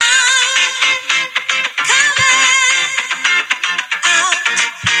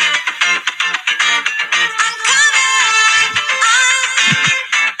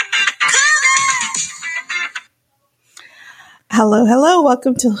Hello, hello.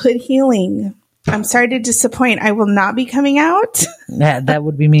 Welcome to Hood Healing. I'm sorry to disappoint. I will not be coming out. That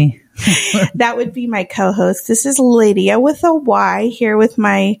would be me. That would be my co-host. This is Lydia with a Y here with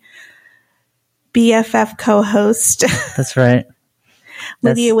my BFF co-host. That's right.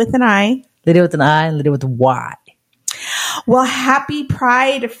 Lydia with an I. Lydia with an I and Lydia with a Y. Well, happy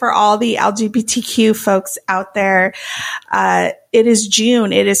Pride for all the LGBTQ folks out there. It is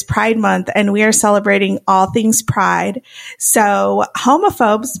June. It is Pride Month, and we are celebrating all things Pride. So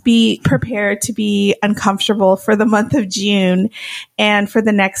homophobes, be prepared to be uncomfortable for the month of June and for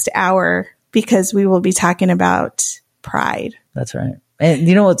the next hour, because we will be talking about Pride. That's right. And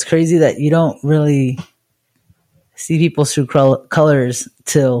you know what's crazy? That you don't really see people's true colors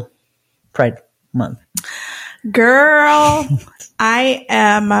till Pride Month. Girl, I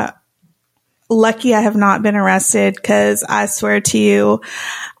am lucky I have not been arrested, because I swear to you,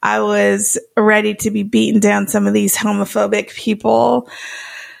 I was ready to be beating down some of these homophobic people.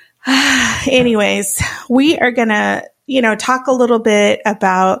 Anyways, we are going to, talk a little bit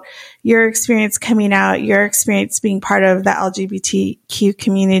about your experience coming out, your experience being part of the LGBTQ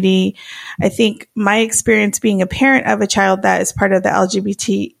community. I think my experience being a parent of a child that is part of the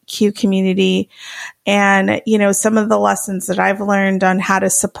LGBTQ community, and, some of the lessons that I've learned on how to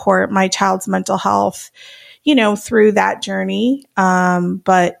support my child's mental health, through that journey.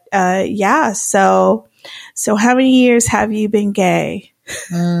 Yeah. So how many years have you been gay?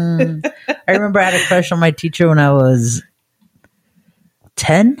 I remember I had a crush on my teacher when I was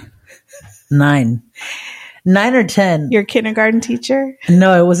 9 or 10. Your kindergarten teacher?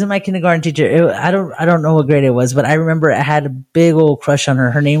 No, it wasn't my kindergarten teacher. I don't know what grade it was, but I remember I had a big old crush on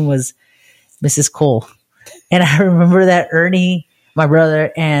her. Her name was Mrs. Cole. And I remember that Ernie, my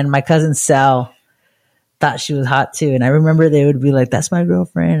brother, and my cousin Sal thought she was hot too. And I remember they would be like, "That's my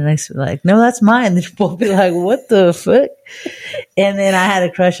girlfriend." And I was like, "No, that's mine." They'd both be like, "What the fuck?" And then I had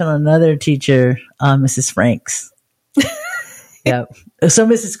a crush on another teacher, Mrs. Franks. Yep. So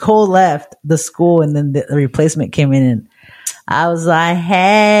Mrs. Cole left the school, and then the replacement came in, and I was like,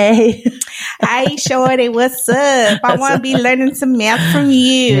 "Hey, hi, shorty, what's up? I want to be learning some math from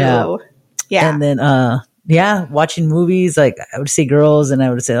you." Yeah. And then, watching movies, like I would see girls, and I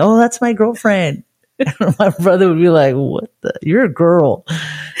would say, "Oh, that's my girlfriend." My brother would be like, "What the? You're a girl."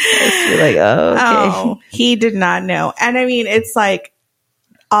 I'd be like, "Oh, okay." Oh, he did not know. And I mean, it's like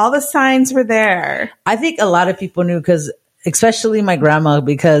all the signs were there. I think a lot of people knew, because especially my grandma,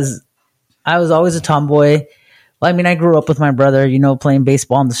 because I was always a tomboy. Well, I mean, I grew up with my brother, playing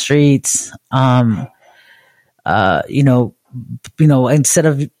baseball in the streets. Instead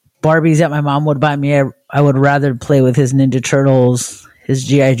of Barbies that my mom would buy me, I would rather play with his Ninja Turtles, his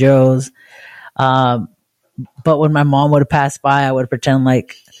G.I. Joes. But when my mom would pass by, I would pretend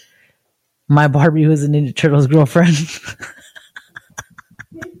like my Barbie was a Ninja Turtles girlfriend.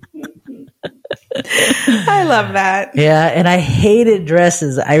 I love that. Yeah, and I hated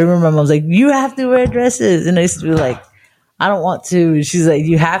dresses. I remember my mom was like, "You have to wear dresses." And I used to be like, "I don't want to." She's like,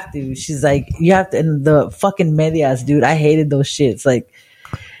 "You have to." She's like, "You have to." And the fucking medias, dude, I hated those shits. Like,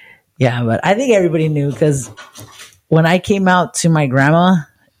 yeah, but I think everybody knew, because when I came out to my grandma,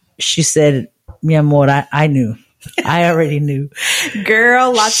 she said, "Mi amor, I knew. I already knew."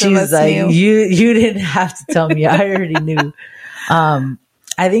 Girl, lots of us like, knew. You didn't have to tell me. I already knew.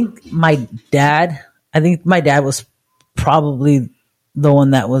 I think my dad was probably the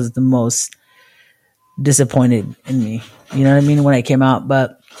one that was the most disappointed in me. You know what I mean? When I came out,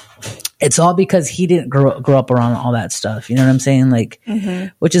 but it's all because he didn't grow up around all that stuff. You know what I'm saying? Like,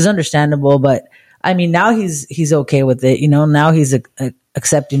 which is understandable, but I mean, now he's okay with it. Now he's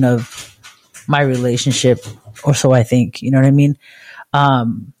accepting of my relationship, or so I think. You know what I mean?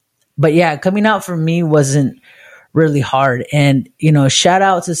 But yeah, coming out for me wasn't really hard. And, shout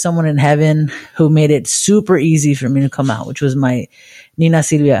out to someone in heaven who made it super easy for me to come out, which was my Nina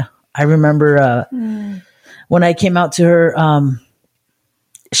Silvia. I remember when I came out to her,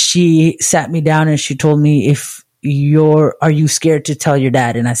 she sat me down and she told me, "Are you scared to tell your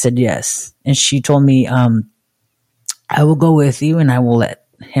dad?" And I said, "Yes." And she told me, "I will go with you, and I will let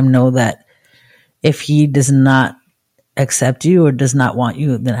him know that if he does not accept you or does not want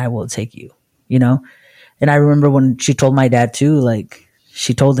you, then I will take you," And I remember when she told my dad too, like,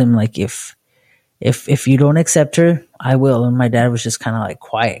 she told him, like, if you don't accept her, I will. And my dad was just kind of like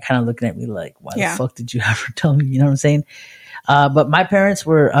quiet, kind of looking at me like, "Why the fuck did you ever tell me?" You know what I'm saying? But my parents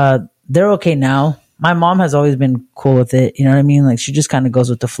were, they're okay now. My mom has always been cool with it. You know what I mean? Like, she just kind of goes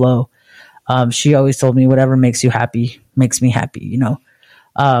with the flow. She always told me, whatever makes you happy makes me happy,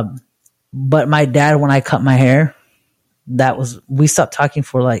 But my dad, when I cut my hair, we stopped talking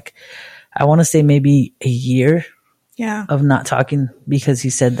for like, I want to say maybe a year of not talking, because he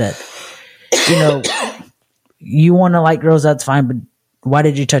said that, you know, you want to like girls, that's fine, but why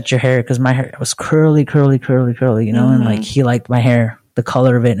did you touch your hair? Because my hair was curly, you know, and like he liked my hair, the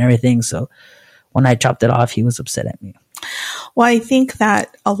color of it and everything. So when I chopped it off, he was upset at me. Well, I think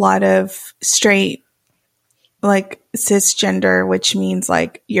that a lot of straight, like cisgender, which means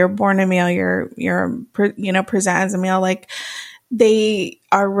like you're born a male, you're you know, present as a male, like they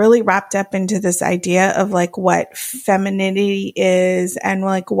are really wrapped up into this idea of like what femininity is and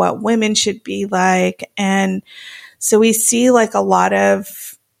like what women should be like. And so we see like a lot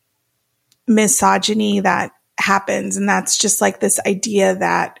of misogyny that happens. And that's just like this idea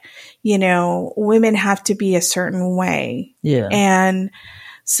that, you know, women have to be a certain way. Yeah. And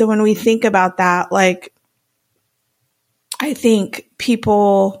so when we think about that, like, I think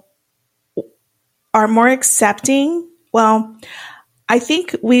people are more accepting. Well, I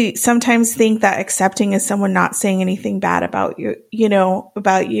think we sometimes think that accepting is someone not saying anything bad about you, you know,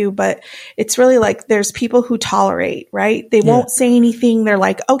 about you, but it's really like there's people who tolerate, right? They won't say anything. They're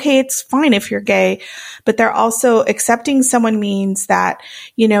like, okay, it's fine if you're gay, but they're also accepting someone means that,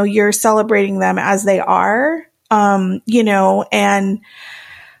 you know, you're celebrating them as they are, you know, and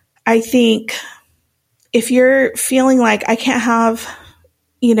I think if you're feeling like I can't have,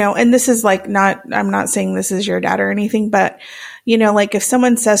 you know, and this is like I'm not saying this is your dad or anything, but you know, like if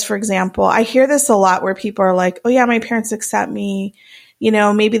someone says, for example, I hear this a lot where people are like, oh yeah, my parents accept me, you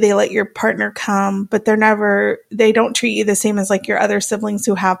know, maybe they let your partner come, but they don't treat you the same as like your other siblings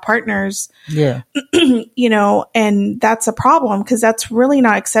who have partners. Yeah. You know, and that's a problem because that's really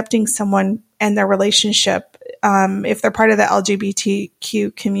not accepting someone and their relationship, if they're part of the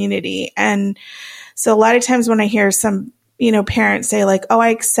LGBTQ community. And so a lot of times when I hear some, you know, parents say like, oh, I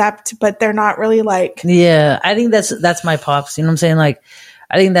accept, but they're not really like. Yeah. I think that's my pops. You know what I'm saying? Like,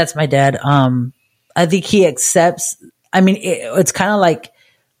 I think that's my dad. I think he accepts. I mean, it's kind of like,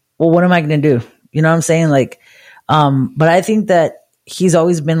 well, what am I going to do? You know what I'm saying? Like, but I think that he's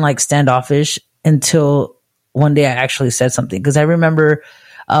always been like standoffish until one day I actually said something. Cause I remember,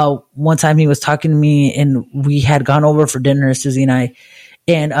 one time he was talking to me and we had gone over for dinner, Susie and I,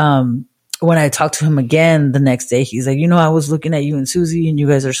 and, when I talked to him again the next day, he's like, you know, I was looking at you and Susie and you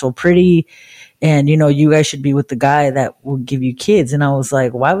guys are so pretty. And, you know, you guys should be with the guy that will give you kids. And I was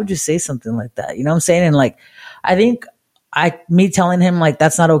like, why would you say something like that? You know what I'm saying? And like, I think me telling him like,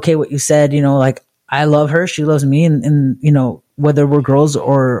 that's not okay what you said, you know, like I love her. She loves me. And you know, whether we're girls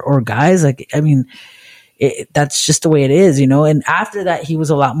or guys, like, I mean, that's just the way it is, you know? And after that, he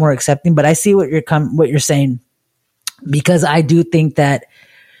was a lot more accepting, but I see what you're saying, because I do think that,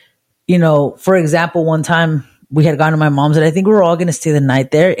 you know, for example, one time we had gone to my mom's and I think we were all going to stay the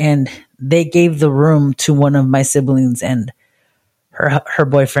night there, and they gave the room to one of my siblings and her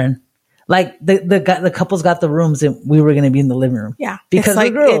boyfriend. Like the couples got the rooms and we were going to be in the living room. Yeah. Because it's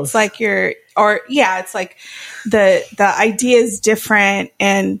like, we're girls. It's like it's like the idea is different,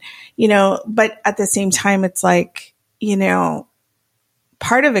 and, you know, but at the same time, it's like, you know,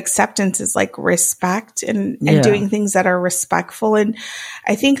 part of acceptance is like respect and doing things that are respectful. And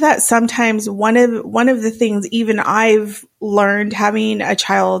I think that sometimes one of the things even I've learned having a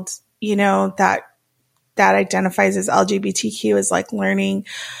child, you know, that identifies as LGBTQ is like learning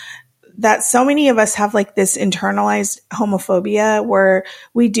that so many of us have like this internalized homophobia where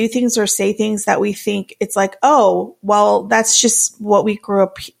we do things or say things that we think it's like, oh, well, that's just what we grew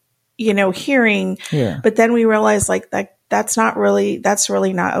up, you know, hearing. Yeah. But then we realize like that's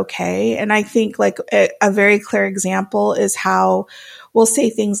really not okay. And I think like a very clear example is how we'll say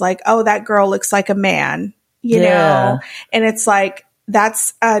things like, oh, that girl looks like a man, you know, and it's like,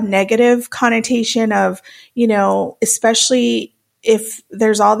 that's a negative connotation of, you know, especially if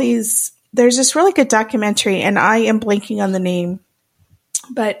there's this really good documentary, and I am blanking on the name,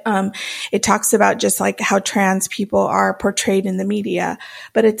 but it talks about just like how trans people are portrayed in the media.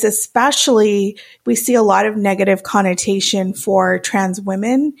 But it's especially, we see a lot of negative connotation for trans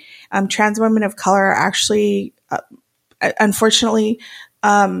women. Trans women of color are actually, unfortunately,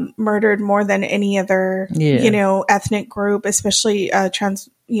 murdered more than any other, you know, ethnic group, especially trans,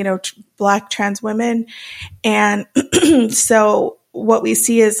 you know, Black trans women. And so what we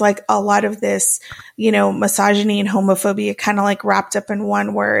see is like a lot of this, you know, misogyny and homophobia kind of like wrapped up in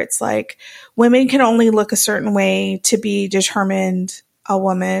one, where it's like women can only look a certain way to be determined a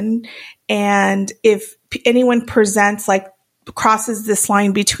woman. And if anyone presents like crosses this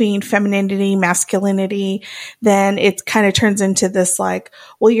line between femininity, masculinity, then it kind of turns into this like,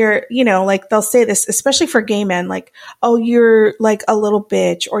 well, you're, you know, like they'll say this, especially for gay men, like, oh, you're like a little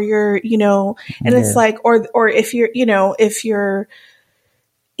bitch, or you're, you know, and it's like, or if you're, you know, if you're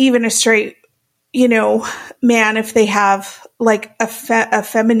even a straight man, if they have like a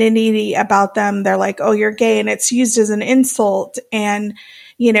femininity about them, they're like, oh, you're gay, and it's used as an insult. And,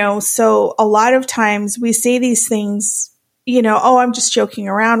 so a lot of times we say these things, oh, I'm just joking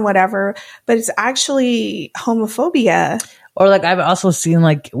around, whatever, but it's actually homophobia. Or like I've also seen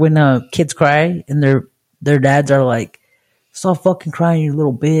like when kids cry and their dads are like, stop fucking crying, you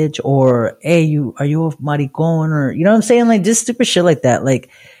little bitch, or hey, are you a maricon, or you know what I'm saying? Like just stupid shit like that. Like,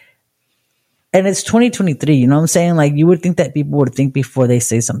 and it's 2023, you know what I'm saying? Like you would think that people would think before they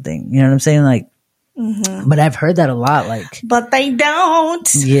say something. You know what I'm saying? Like, but I've heard that a lot. Like, but they don't.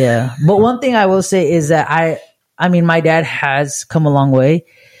 Yeah. But one thing I will say is that I mean, my dad has come a long way.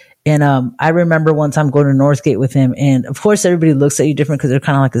 And I remember one time going to Northgate with him, and of course everybody looks at you different because they're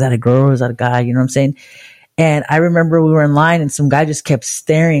kind of like, is that a girl or is that a guy? You know what I'm saying? And I remember we were in line and some guy just kept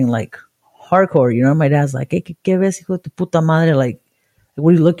staring like hardcore. My dad's like, hey, ¿qué ves, hijo de tu puta madre? Like,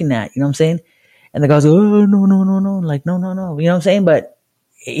 what are you looking at? You know what I'm saying? And the guy was like, oh, no. Like, no. You know what I'm saying? But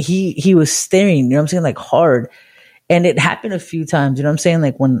he was staring, you know what I'm saying? Like hard. And it happened a few times, you know what I'm saying?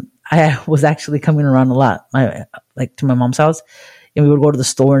 Like when I was actually coming around a lot, to my mom's house, and we would go to the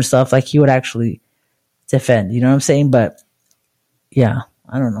store and stuff, like he would actually defend, you know what I'm saying? But yeah,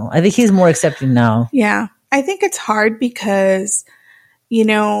 I don't know. I think he's more accepting now. Yeah. I think it's hard because,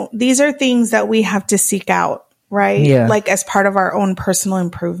 these are things that we have to seek out, right? Yeah. Like as part of our own personal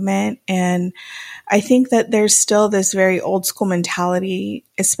improvement. And I think that there's still this very old school mentality,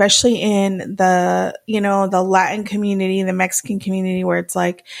 especially in the Latin community, the Mexican community, where it's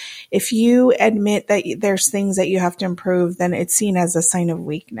like, if you admit that there's things that you have to improve, then it's seen as a sign of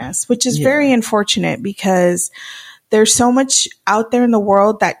weakness, which is very unfortunate because there's so much out there in the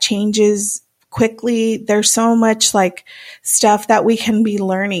world that changes quickly. There's so much like stuff that we can be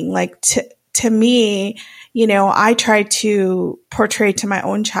learning. Like to me, I try to portray to my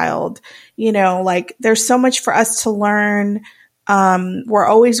own child, like there's so much for us to learn. We're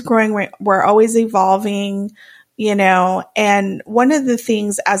always growing. We're always evolving, and one of the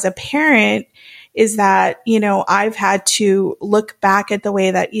things as a parent is that, I've had to look back at the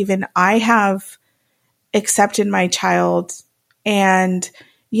way that even I have accepted my child and,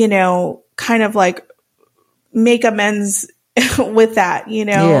 kind of like make amends with that,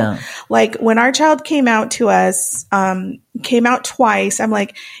 like when our child came out to us, came out twice, I'm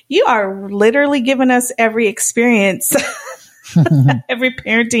like, you are literally giving us every experience, every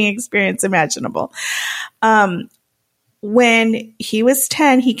parenting experience imaginable. When he was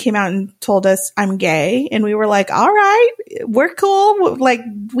 10, he came out and told us I'm gay. And we were like, all right, we're cool. Like,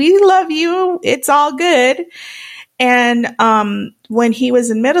 we love you. It's all good. And when he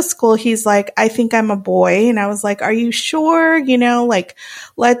was in middle school, he's like, I think I'm a boy. And I was like, are you sure? Like,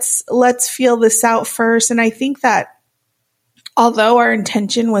 let's feel this out first. And I think that although our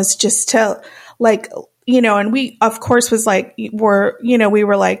intention was just to like, and we of course was like, we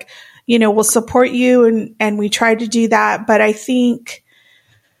were like, we'll support you. And we tried to do that. But I think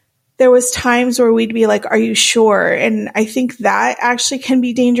there was times where we'd be like, are you sure? And I think that actually can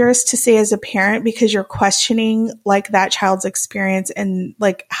be dangerous to say as a parent because you're questioning like that child's experience and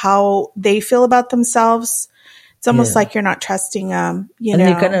like how they feel about themselves. It's almost like you're not trusting them,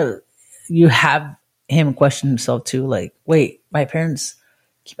 And you have him question himself too. Like, wait, my parents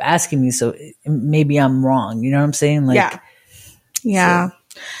keep asking me, so maybe I'm wrong. You know what I'm saying? Like, yeah.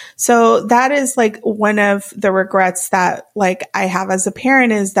 So that is like one of the regrets that like I have as a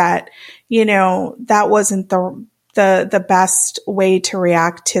parent is that, that wasn't the best way to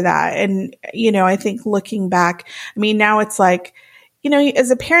react to that. And, I think looking back, I mean, now it's like,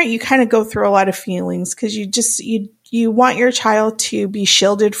 as a parent, you kind of go through a lot of feelings because you want your child to be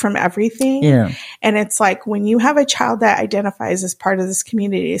shielded from everything. Yeah. And it's like when you have a child that identifies as part of this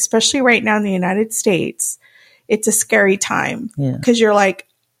community, especially right now in the United States, it's a scary time because you're like,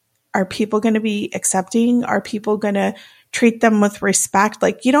 are people going to be accepting? Are people going to treat them with respect?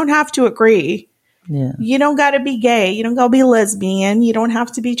 Like, you don't have to agree. Yeah. You don't got to be gay. You don't got to be lesbian. You don't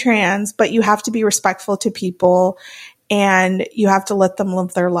have to be trans, but you have to be respectful to people and you have to let them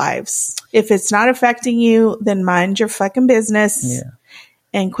live their lives. If it's not affecting you, then mind your fucking business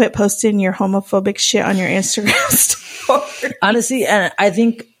and quit posting your homophobic shit on your Instagram story. Honestly, and I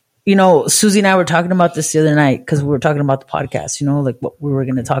think, Susie and I were talking about this the other night because we were talking about the podcast, like what we were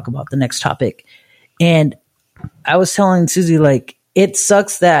going to talk about, the next topic. And I was telling Susie, like, it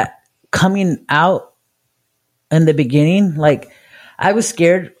sucks that coming out in the beginning, like, I was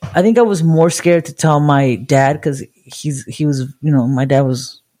scared. I think I was more scared to tell my dad because he was, my dad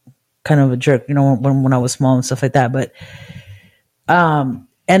was kind of a jerk, when I was small and stuff like that. But, and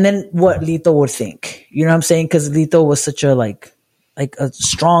then what Lito would think, you know what I'm saying? Because Lito was such a, like like a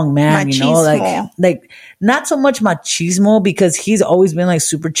strong man, you know, like not so much machismo because he's always been like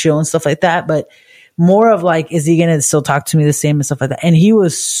super chill and stuff like that, but more of like, is he going to still talk to me the same and stuff like that? And he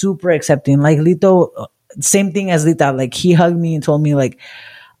was super accepting. Like Lito, same thing as Lita. Like he hugged me and told me like,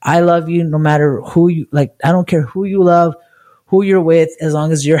 I love you no matter who you, like, I don't care who you love, who you're with, as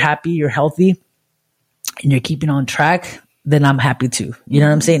long as you're happy, you're healthy, and you're keeping on track, then I'm happy too. You know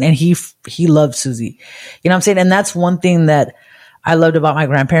what I'm saying? And he loved Susie. You know what I'm saying? And that's one thing that I loved about my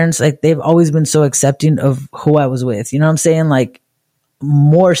grandparents. Like they've always been so accepting of who I was with. You know what I'm saying? Like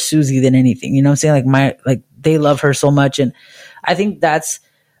more Susie than anything. You know what I'm saying? Like they love her so much. And I think that's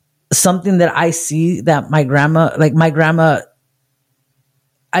something that I see that my grandma,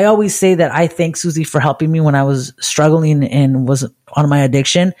 I always say that I thank Susie for helping me when I was struggling and was on my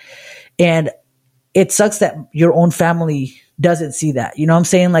addiction. And it sucks that your own family doesn't see that. You know what I'm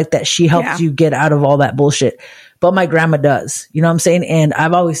saying? Like that she helped you get out of all that bullshit. But my grandma does. You know what I'm saying? And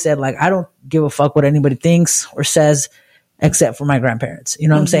I've always said, like, I don't give a fuck what anybody thinks or says except for my grandparents. You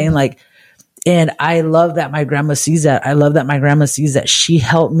know what I'm saying? Like, and I love that my grandma sees that. I love that my grandma sees that she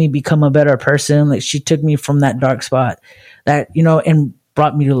helped me become a better person. Like she took me from that dark spot that, you know, and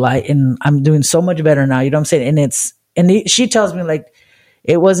brought me to light, and I'm doing so much better now. You know what I'm saying? And she tells me like,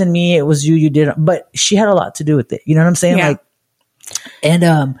 it wasn't me, it was you did it. But she had a lot to do with it. You know what I'm saying? Yeah. Like,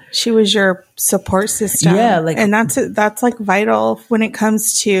 and, she was your support system. Yeah. Like, and that's like vital when it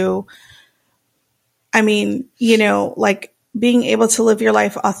comes to, I mean, you know, like being able to live your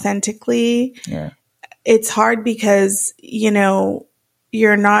life authentically. Yeah. It's hard because, you know,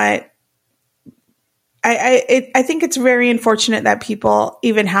 you're not, I think it's very unfortunate that people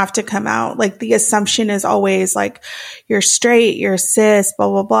even have to come out. Like the assumption is always like, you're straight, you're cis, blah,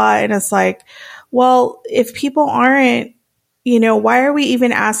 blah, blah. And it's like, well, if people aren't, you know, why are we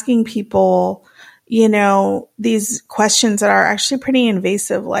even asking people, you know, these questions that are actually pretty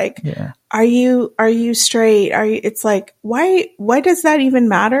invasive? Like, are you straight? It's like, why does that even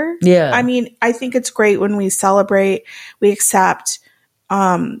matter? Yeah. I mean, I think it's great when we celebrate, we accept,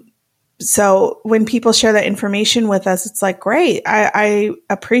 so when people share that information with us, it's like, great. I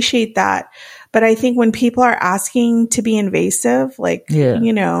appreciate that. But I think when people are asking to be invasive, like,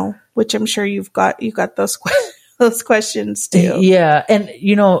 you know, which I'm sure you got those questions too. Yeah. And,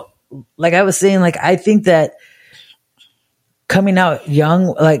 you know, like I was saying, like, I think that coming out young,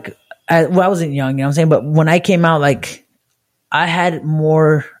 like, I wasn't young, you know what I'm saying? But when I came out, like, I had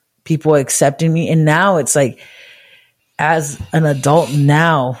more people accepting me. And now it's like, as an adult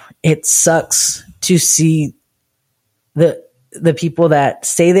now, it sucks to see the people that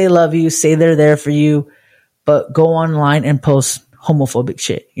say they love you, say they're there for you, but go online and post homophobic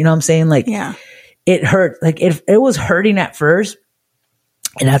shit. You know what I'm saying? Like, it hurt. Like it was hurting at first.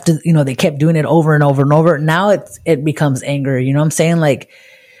 And after, you know, they kept doing it over and over and over. Now it becomes anger. You know what I'm saying? Like,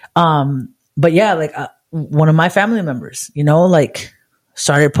 but yeah, like one of my family members, you know, like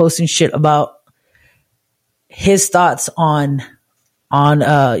started posting shit about his thoughts on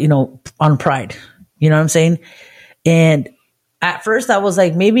you know, on Pride. You know what I'm saying? And at first I was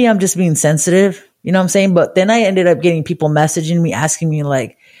like, maybe I'm just being sensitive, you know what I'm saying? But then I ended up getting people messaging me, asking me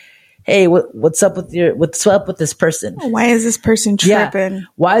like, hey, what's up with this person? Why is this person tripping? Yeah.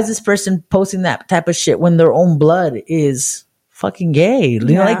 Why is this person posting that type of shit when their own blood is fucking gay? You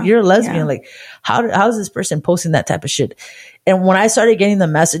know, like you're a lesbian. Yeah. Like how is this person posting that type of shit? And when I started getting the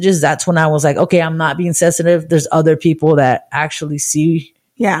messages, that's when I was like, okay, I'm not being sensitive. There's other people that actually see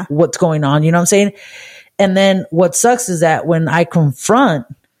what's going on. You know what I'm saying? And then what sucks is that when I confront,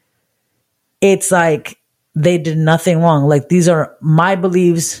 it's like they did nothing wrong. Like these are my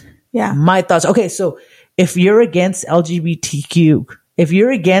beliefs, my thoughts. Okay, so if you're against LGBTQ, if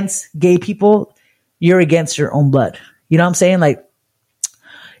you're against gay people, you're against your own blood. You know what I'm saying? Like,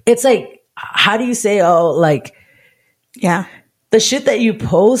 it's like, how do you say, oh, like, the shit that you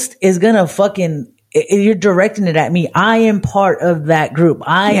post is gonna fucking, you're directing it at me. I am part of that group.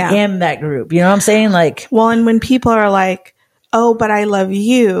 I am that group. You know what I'm saying? Like, well, and when people are like, oh, but I love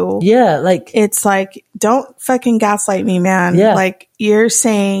you. Yeah. Like, it's like, don't fucking gaslight me, man. Yeah. Like you're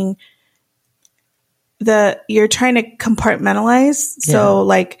saying you're trying to compartmentalize. So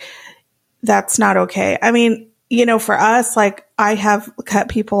like, that's not okay. I mean, you know, for us, like I have cut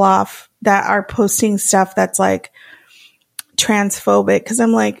people off that are posting stuff that's like transphobic. Cause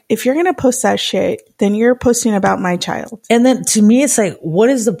I'm like, if you're going to post that shit, then you're posting about my child. And then to me, it's like, what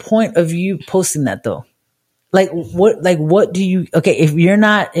is the point of you posting that though? What do you, okay, if you're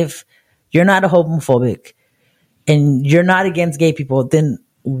not a homophobic and you're not against gay people, then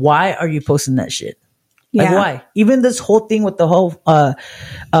why are you posting that shit? Like why? Even this whole thing with the whole,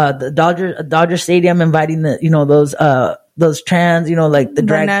 the Dodger Stadium inviting the those trans, like the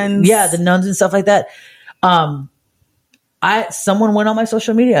drag, nuns. yeah, the nuns and stuff like that. Someone went on my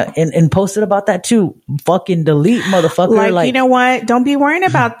social media and posted about that too. Fucking delete, motherfucker. Like, you know what? Don't be worrying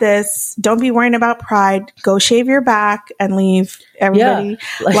about this. Don't be worrying about pride. Go shave your back and leave everybody.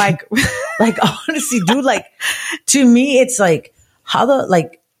 Yeah, like honestly, dude, like to me, it's like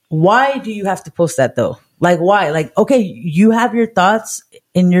why do you have to post that though? Like, why? Like, okay, you have your thoughts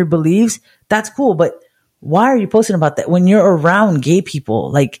and your beliefs. That's cool. But why are you posting about that when you're around gay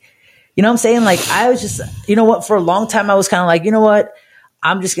people? Like, you know what I'm saying? Like, I was just, for a long time, I was kind of like, you know what?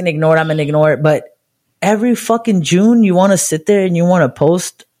 I'm just going to ignore it. I'm going to ignore it. But every fucking June, you want to sit there and you want to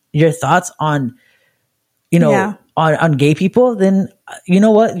post your thoughts on, on gay people, then you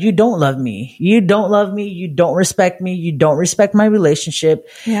know what? You don't love me. You don't love me. You don't respect me. You don't respect my relationship.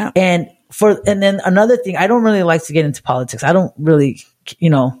 Yeah. And then another thing, I don't really like to get into politics. I don't really, I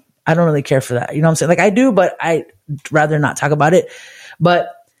don't really care for that. You know what I'm saying? Like I do, but I'd rather not talk about it. But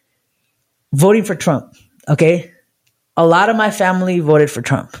voting for Trump, okay? A lot of my family voted for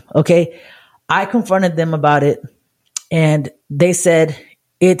Trump, okay? I confronted them about it, and they said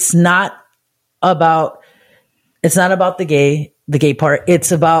it's not about the gay part.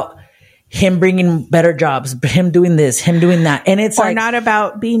 It's about him bringing better jobs, him doing this, him doing that, and it's not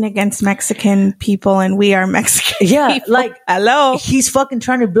about being against Mexican people, and we are Mexican. Yeah, people. like hello, he's fucking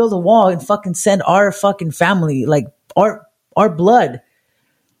trying to build a wall and fucking send our fucking family, like our blood,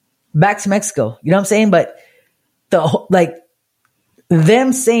 back to Mexico. You know what I'm saying? But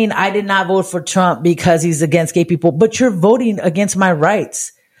them saying I did not vote for Trump because he's against gay people, but you're voting against my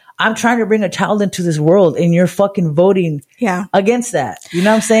rights. I'm trying to bring a child into this world and you're fucking voting against that. You know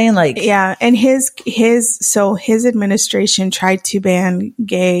what I'm saying? Like, yeah. And his administration tried to ban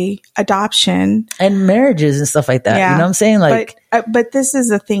gay adoption and marriages and stuff like that. Yeah. You know what I'm saying? Like, but this is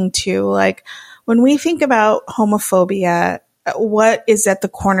the thing too. Like when we think about homophobia, what is at the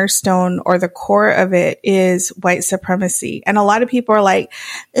cornerstone or the core of it is white supremacy. And a lot of people are like,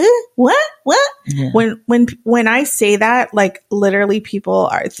 what? Yeah. When I say that, like literally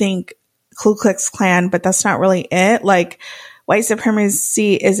people think Ku Klux Klan, but that's not really it. Like white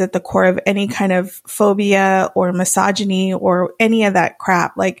supremacy is at the core of any kind of phobia or misogyny or any of that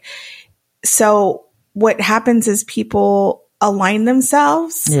crap. Like, so what happens is people align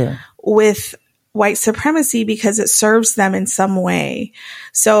themselves with white supremacy because it serves them in some way.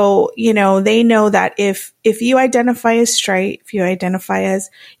 So, they know that if you identify as straight, if you identify as,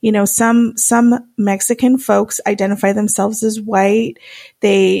 some Mexican folks identify themselves as white,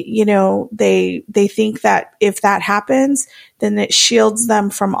 they think that if that happens, then it shields them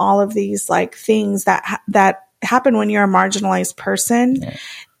from all of these like things that happen when you're a marginalized person. Yeah.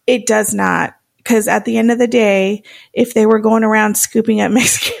 It does not. Because at the end of the day, if they were going around scooping up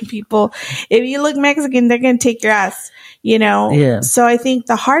Mexican people, if you look Mexican, they're going to take your ass, Yeah. So I think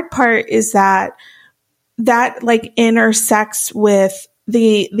the hard part is that like intersects with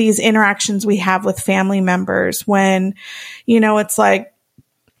these interactions we have with family members when, it's like,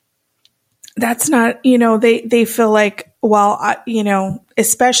 that's not, they feel like, well,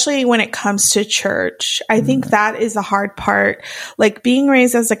 especially when it comes to church, I think that is the hard part. Like being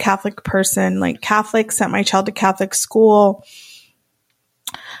raised as a Catholic person, like Catholic, sent my child to Catholic school.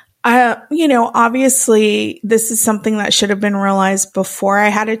 Obviously this is something that should have been realized before I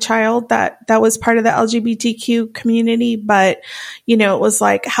had a child that was part of the LGBTQ community. But, it was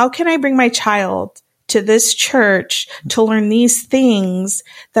like, how can I bring my child to this church to learn these things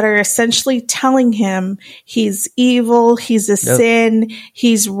that are essentially telling him he's evil, he's a sin,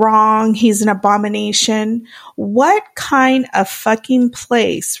 he's wrong, he's an abomination? What kind of fucking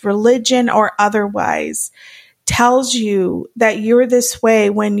place, religion or otherwise, tells you that you're this way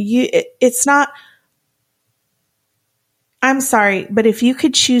when it's not? I'm sorry, but if you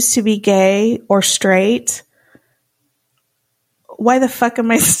could choose to be gay or straight, why the fuck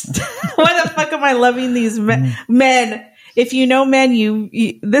am I loving these men? If you know men,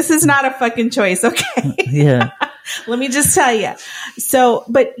 you this is not a fucking choice, okay? Yeah. Let me just tell you. So,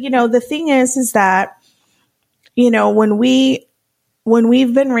 but the thing is that, when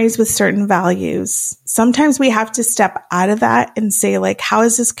we've been raised with certain values, sometimes we have to step out of that and say, like, how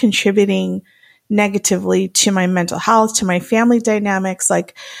is this contributing negatively to my mental health, to my family dynamics?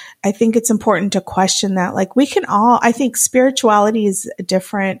 Like, I think it's important to question that. Like, I think spirituality is a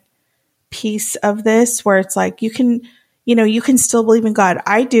different piece of this where it's like, you can still believe in God.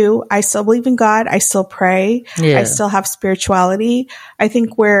 I do. I still believe in God. I still pray. Yeah. I still have spirituality. I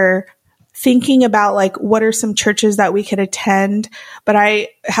think where thinking about like, what are some churches that we could attend? But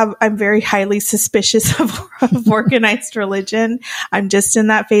I'm very highly suspicious of organized religion. I'm just in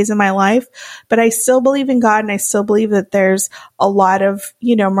that phase of my life, but I still believe in God, and I still believe that there's a lot of,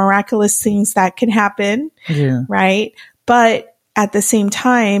 miraculous things that can happen. Yeah. Right. But at the same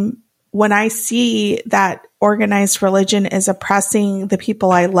time, when I see that organized religion is oppressing the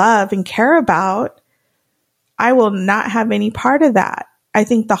people I love and care about, I will not have any part of that. I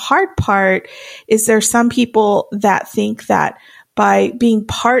think the hard part is there's some people that think that by being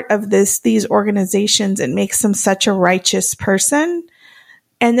part of these organizations, it makes them such a righteous person.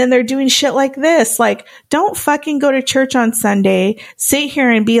 And then they're doing shit like this. Like, don't fucking go to church on Sunday, sit here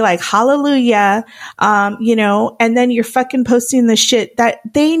and be like, hallelujah, and then you're fucking posting the shit that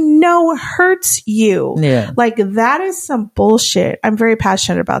they know hurts you. Yeah. Like, that is some bullshit. I'm very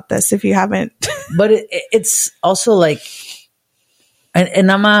passionate about this, if you haven't. But it's also like,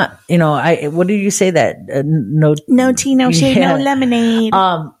 and I'm not, what did you say that? No tea, no shade, no lemonade.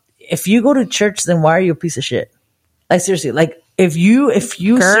 If you go to church, then why are you a piece of shit? Like, seriously, like, if you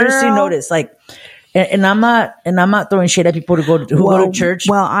seriously notice, like, and I'm not throwing shade at people who go to church.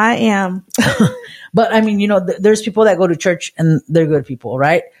 Well, I am. But I mean, there's people that go to church and they're good people,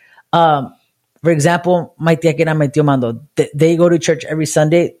 right? For example, my tia Kira, my tío Mando, they go to church every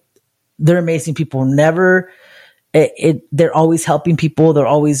Sunday. They're amazing people. They're always helping people. They're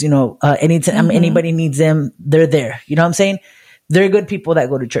always, anytime anybody needs them, they're there. You know what I'm saying? They're good people that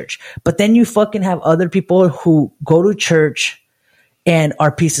go to church. But then you fucking have other people who go to church and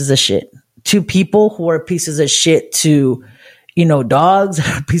are pieces of shit. To people who are pieces of shit to, dogs,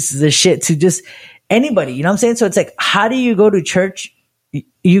 pieces of shit to just anybody. You know what I'm saying? So it's like, how do you go to church?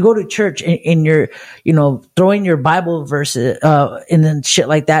 You go to church and you're, throwing your Bible verses, and then shit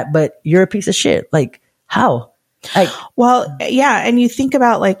like that, but you're a piece of shit. Like, how? Like, well, yeah. And you think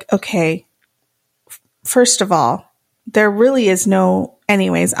about like, okay, first of all, there really is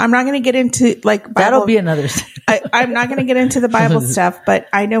anyways, I'm not going to get into like Bible. That'll be another. I'm not going to get into the Bible stuff, but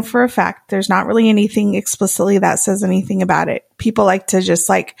I know for a fact there's not really anything explicitly that says anything about it. People like to just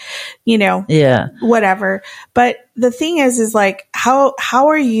like, whatever. But the thing is like, how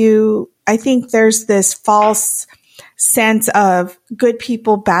are you? I think there's this false sense of good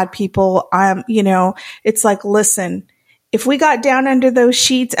people, bad people. It's like, listen, if we got down under those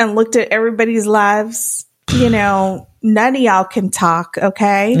sheets and looked at everybody's lives, none of y'all can talk,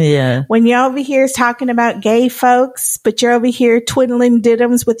 okay? Yeah. When you're over here talking about gay folks, but you're over here twiddling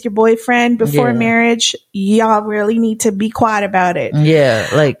diddums with your boyfriend before marriage, y'all really need to be quiet about it. Yeah,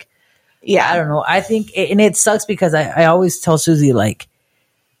 like, yeah, I don't know. I think, and it sucks because I always tell Susie, like,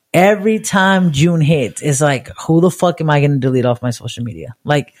 every time June hits, it's like, who the fuck am I going to delete off my social media?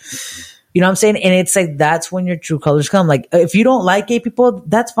 Like, you know what I'm saying? And it's like, that's when your true colors come. Like, if you don't like gay people,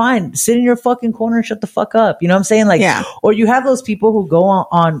 that's fine. Sit in your fucking corner and shut the fuck up. You know what I'm saying? Like, or you have those people who go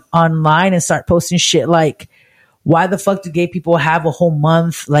online and start posting shit like, why the fuck do gay people have a whole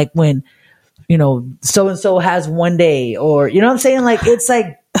month? Like when, so-and-so has one day, or, you know what I'm saying? Like, it's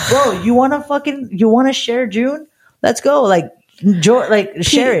like, bro, you want to share June? Let's go. Like, enjoy, like,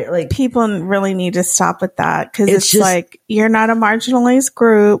 share it. Like, people really need to stop with that, because it's just like, you're not a marginalized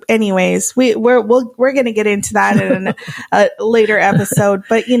group. Anyways, we're going to get into that in a later episode,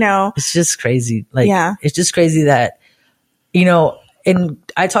 but it's just crazy. Like, it's just crazy that, and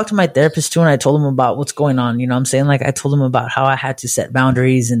I talked to my therapist too, and I told him about what's going on. You know what I'm saying? Like, I told him about how I had to set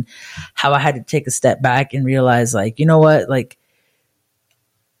boundaries and how I had to take a step back and realize, like, you know what? Like,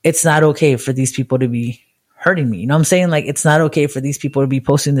 it's not okay for these people to be hurting me. You know what I'm saying? Like, it's not okay for these people to be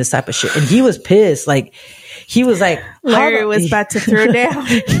posting this type of shit. And he was pissed. Like, he was like, Larry was about to throw down.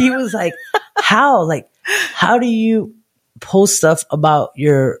 He was like, how do you post stuff about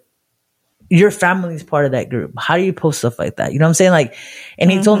your family's part of that group? How do you post stuff like that? You know what I'm saying? Like,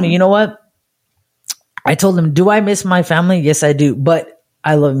 and he told me, you know what? I told him, do I miss my family? Yes, I do. But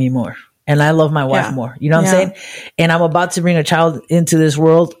I love me more. And I love my wife more. You know what I'm saying? And I'm about to bring a child into this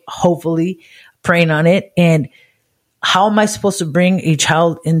world, hopefully, praying on it. And how am I supposed to bring a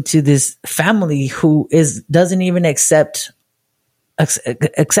child into this family who doesn't even accept us?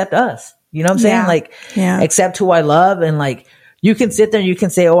 You know what I'm saying? Like, accept who I love. And like, you can sit there and you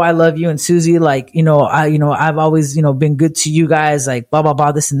can say, oh, I love you. And Susie, like, I've always, been good to you guys, like, blah, blah,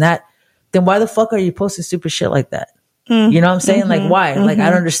 blah, this and that. Then why the fuck are you posting stupid shit like that? You know what I'm saying? Like, why? Like, I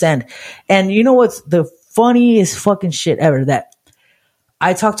don't understand. And you know what's the funniest fucking shit ever? That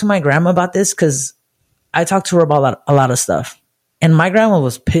I talked to my grandma about this, because I talked to her about a lot of stuff. And my grandma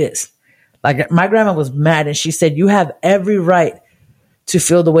was pissed. Like, my grandma was mad. And she said, you have every right to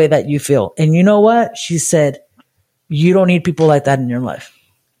feel the way that you feel. And you know what? She said, you don't need people like that in your life.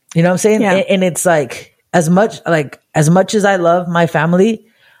 You know what I'm saying? Yeah. And it's like, as much as I love my family,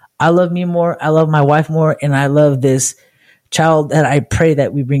 I love me more. I love my wife more. And I love this child that I pray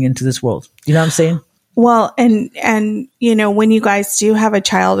that we bring into this world. You know what I'm saying? Well, and, you know, when you guys do have a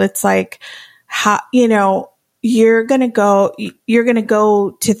child, it's like, how, you know, you're going to go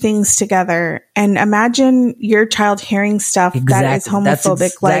to things together, and imagine your child hearing stuff that is homophobic.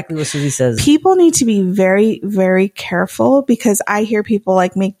 That's exactly what Susie says. People need to be very, very careful, because I hear people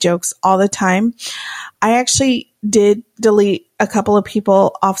like make jokes all the time. I actually did delete a couple of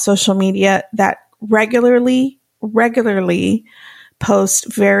people off social media that regularly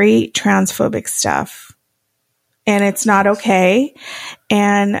post very transphobic stuff. And it's not okay.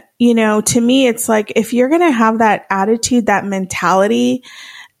 And, you know, to me, it's like, if you're going to have that attitude, that mentality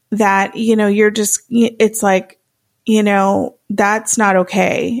that, you know, it's like, you know, that's not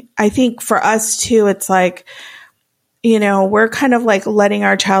okay. I think for us too, it's like, you know, we're kind of like letting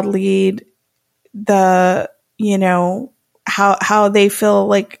our child lead the, you know, how they feel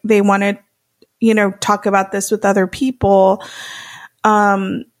like they want to, you know, talk about this with other people.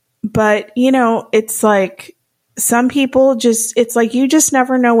 But, you know, it's like, some people it's like, you just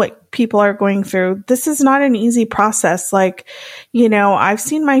never know what people are going through. This is not an easy process. Like, you know, I've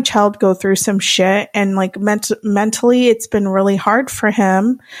seen my child go through some shit, and like mentally it's been really hard for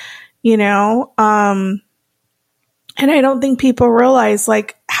him, you know? And I don't think people realize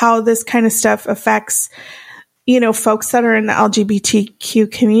like how this kind of stuff affects, you know, folks that are in the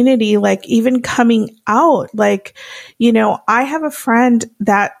LGBTQ community, like even coming out. Like, you know, I have a friend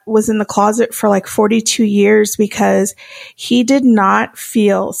that was in the closet for like 42 years because he did not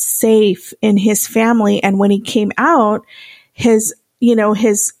feel safe in his family. And when he came out, his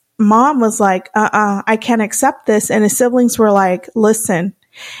mom was like, I can't accept this. And his siblings were like, listen,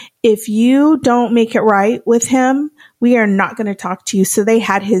 if you don't make it right with him, we are not going to talk to you. So they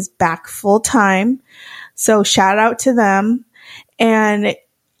had his back full time. So shout out to them. And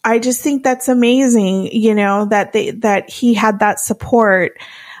I just think that's amazing, you know, that he had that support,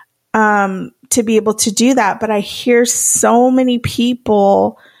 to be able to do that. But I hear so many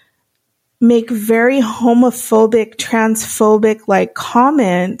people make very homophobic, transphobic, like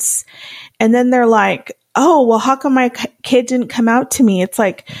comments. And then they're like, oh, well, how come my kid didn't come out to me? It's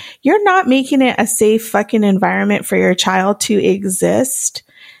like, you're not making it a safe fucking environment for your child to exist.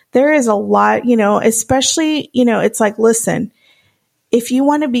 There is a lot, you know, especially, you know, it's like, listen, if you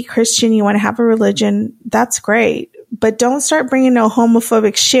want to be Christian, you want to have a religion, that's great. But don't start bringing no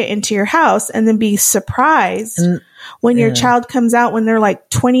homophobic shit into your house and then be surprised when your child comes out when they're like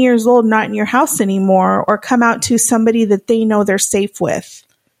 20 years old, not in your house anymore, or come out to somebody that they know they're safe with.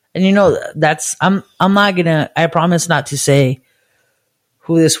 And you know, I promise not to say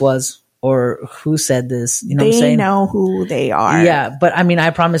who this was or who said this. You know what I'm saying? They know who they are. Yeah, but I mean, I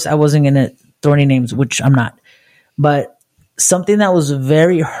promise I wasn't going to throw any names, which I'm not. But something that was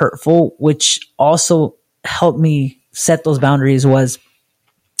very hurtful, which also helped me set those boundaries, was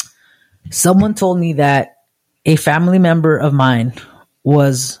someone told me that a family member of mine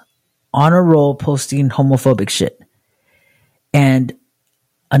was on a roll posting homophobic shit. And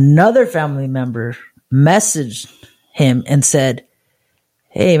another family member messaged him and said,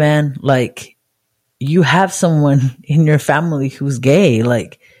 hey man, like, you have someone in your family who's gay,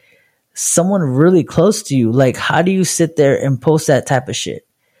 like someone really close to you. Like, how do you sit there and post that type of shit?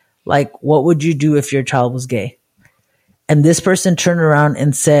 Like, what would you do if your child was gay? And this person turned around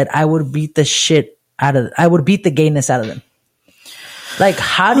and said, I would beat the gayness out of them. Like,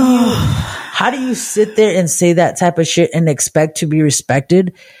 how do you sit there and say that type of shit and expect to be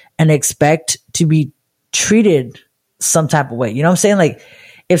respected and expect to be treated some type of way? You know what I'm saying? Like,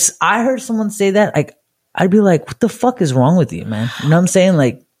 if I heard someone say that, like, I'd be like, what the fuck is wrong with you, man? You know what I'm saying?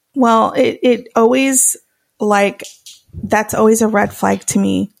 Like, well, it always, like, that's always a red flag to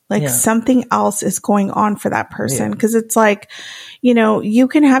me. Like, something else is going on for that person. Cause it's like, you know, you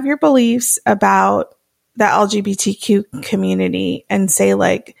can have your beliefs about the LGBTQ community and say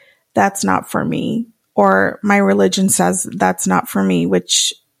like, that's not for me, or my religion says that's not for me,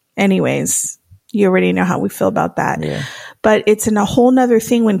 which anyways, you already know how we feel about that. Yeah. But it's in a whole nother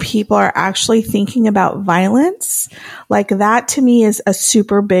thing when people are actually thinking about violence. Like, that to me is a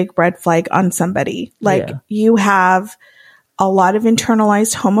super big red flag on somebody. Like, you have a lot of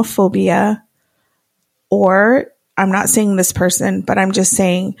internalized homophobia, or I'm not saying this person, but I'm just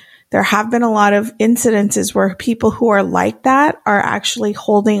saying there have been a lot of incidences where people who are like that are actually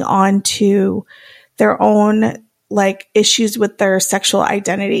holding on to their own like issues with their sexual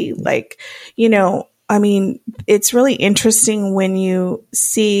identity. Like, you know, I mean, it's really interesting when you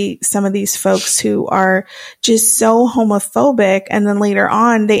see some of these folks who are just so homophobic, and then later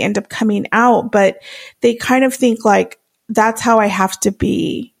on they end up coming out, but they kind of think like, that's how I have to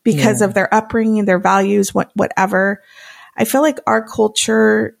be because of their upbringing, their values, whatever. I feel like our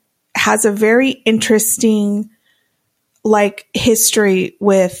culture has a very interesting like history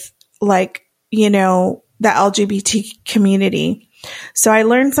with like, you know, the LGBT community. So I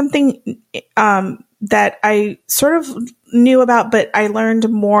learned something that I sort of knew about, but I learned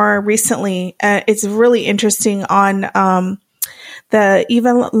more recently. It's really interesting on the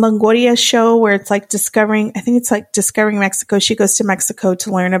Eva Longoria show, where it's like discovering Mexico. She goes to Mexico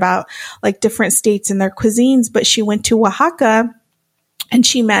to learn about like different states and their cuisines, but she went to Oaxaca and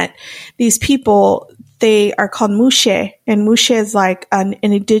she met these people. They are called mushe, and mushe is like an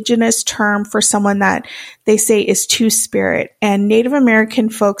indigenous term for someone that they say is two-spirit. And Native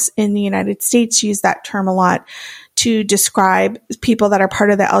American folks in the United States use that term a lot to describe people that are part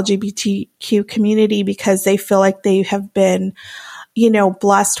of the LGBTQ community, because they feel like they have been, you know,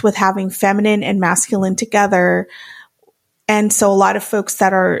 blessed with having feminine and masculine together. And so a lot of folks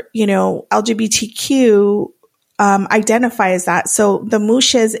that are, you know, LGBTQ identify as that. So the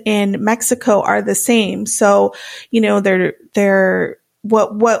mushes in Mexico are the same. So, you know, they're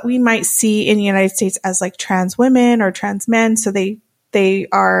what we might see in the United States as like trans women or trans men. So they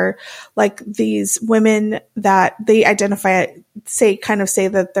are like these women that they identify, say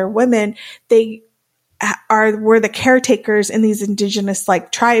that they're women. They were the caretakers in these indigenous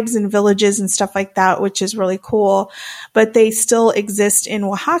like tribes and villages and stuff like that, which is really cool. But they still exist in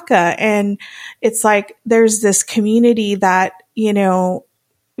Oaxaca. And it's like there's this community that, you know,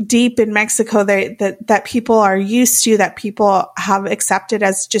 deep in Mexico that people are used to, that people have accepted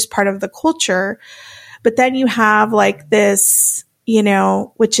as just part of the culture. But then you have like this, you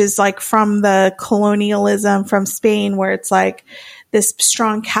know, which is like from the colonialism from Spain, where it's like this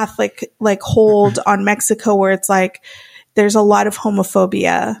strong Catholic like hold on Mexico, where it's like there's a lot of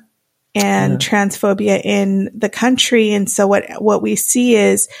homophobia and transphobia in the country. And so what we see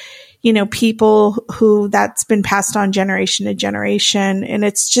is, you know, people who that's been passed on generation to generation. And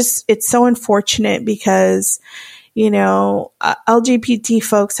it's so unfortunate because, you know, LGBT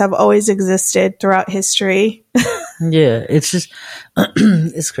folks have always existed throughout history. Yeah, it's just,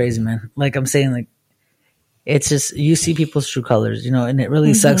 it's crazy, man. Like I'm saying, like, it's just, you see people's true colors, you know, and it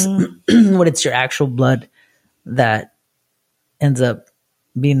really sucks when it's your actual blood that ends up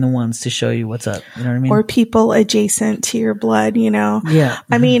being the ones to show you what's up. You know what I mean? Or people adjacent to your blood, you know? Yeah.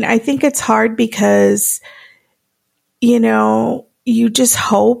 I mean, I think it's hard because, you know, you just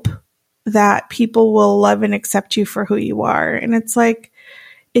hope that people will love and accept you for who you are. And it's like,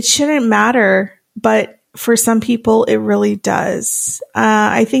 it shouldn't matter, but for some people, it really does.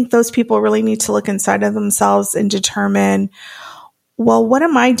 I think those people really need to look inside of themselves and determine, well, what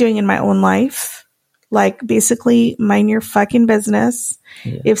am I doing in my own life? Like, basically, mind your fucking business.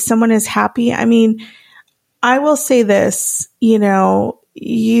 Yeah. If someone is happy, I mean, I will say this, you know,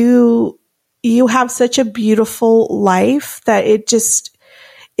 you have such a beautiful life that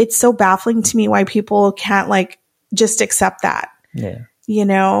it's so baffling to me why people can't like just accept that. Yeah. You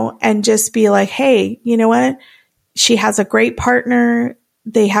know, and just be like, hey, you know what? She has a great partner.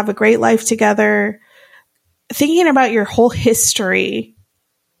 They have a great life together. Thinking about your whole history,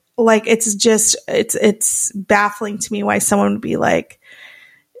 like, it's baffling to me why someone would be like,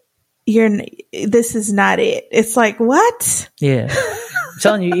 this is not it. It's like, what? Yeah. I'm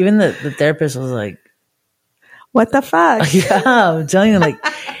telling you, even the therapist was like, what the fuck? Yeah, I'm telling you, like,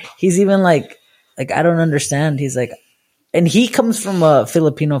 he's even like, I don't understand. He's like, and he comes from a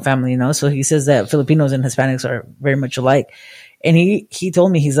Filipino family, you know, so he says that Filipinos and Hispanics are very much alike. And he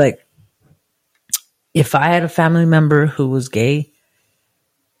told me, he's like, if I had a family member who was gay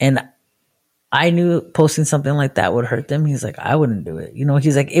and I knew posting something like that would hurt them, he's like, I wouldn't do it. You know,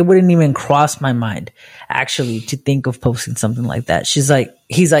 he's like, it wouldn't even cross my mind actually to think of posting something like that. He's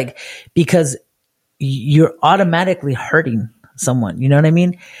like, because you're automatically hurting someone, you know what I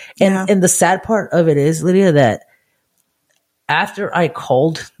mean? And the sad part of it is, Lydia, that after I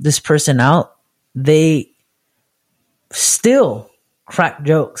called this person out, they still crack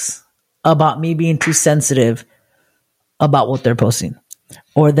jokes about me being too sensitive about what they're posting,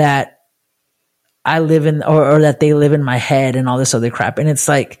 or that I live in, or that they live in my head and all this other crap. And it's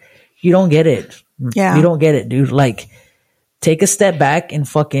like, you don't get it. Yeah. You don't get it, dude. Like, take a step back and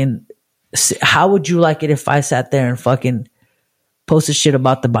fucking, how would you like it if I sat there and fucking posted shit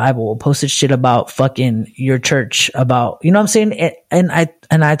about the Bible, posted shit about fucking your church, about, you know what I'm saying? And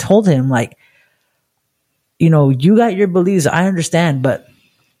I told him, like, you know, you got your beliefs, I understand, but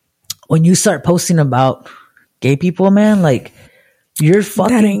when you start posting about gay people, man, like you're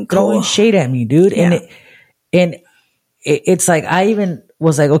fucking throwing shade at me, dude. Yeah. And it's like, I even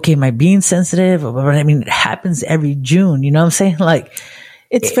was like, okay, am I being sensitive? But I mean, it happens every June, you know what I'm saying? Like,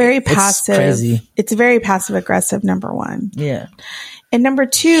 it's very passive. It's crazy. It's very passive aggressive, number one. Yeah. And number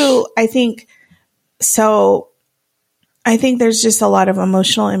two, I think there's just a lot of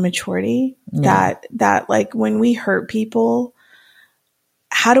emotional immaturity that like when we hurt people,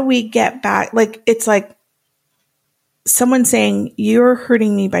 how do we get back? Like, it's like someone saying, you're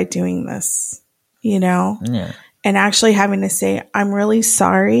hurting me by doing this, you know? Yeah. And actually having to say, I'm really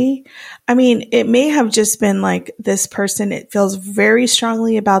sorry. I mean, it may have just been like this person, it feels very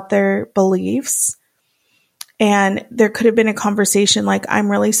strongly about their beliefs. And there could have been a conversation like,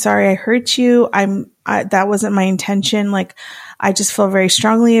 I'm really sorry I hurt you. That wasn't my intention. Like, I just feel very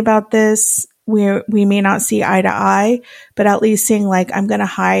strongly about this. We may not see eye to eye, but at least saying like, I'm going to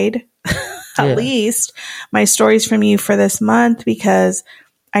hide at least my stories from you for this month because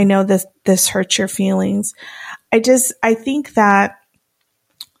I know this hurts your feelings. I think that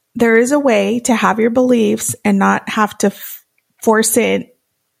there is a way to have your beliefs and not have to force it,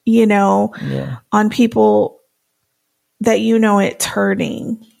 you know, on people that, you know, it's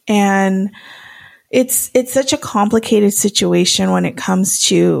hurting. And it's such a complicated situation when it comes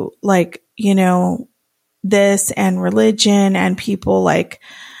to like, you know, this and religion and people like,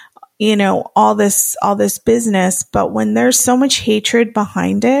 you know, all this business. But when there's so much hatred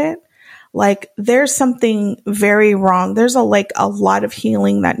behind it, like there's something very wrong. There's a lot of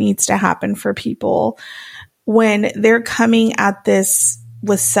healing that needs to happen for people when they're coming at this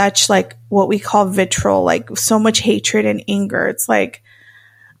with such like what we call vitriol, like so much hatred and anger. It's like,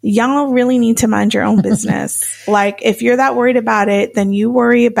 y'all really need to mind your own business. Like if you're that worried about it, then you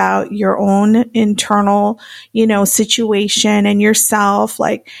worry about your own internal, you know, situation and yourself.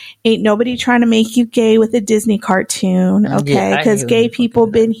 Like ain't nobody trying to make you gay with a Disney cartoon. Okay. Cause gay people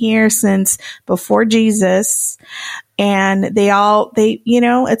been here since before Jesus and they, you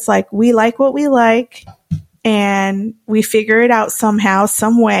know, it's like, we like what we like and we figure it out somehow,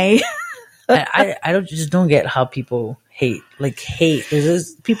 some way. I don't get how people hate.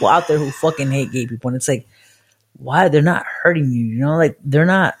 There's people out there who fucking hate gay people, and it's like, why? They're not hurting you, you know, like they're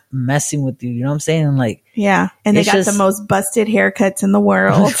not messing with you, you know what I'm saying? And like, yeah, and they got the most busted haircuts in the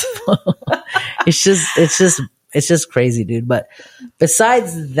world. it's just crazy, dude. But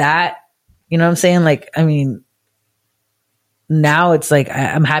besides that, you know what I'm saying? Like, I mean, now it's like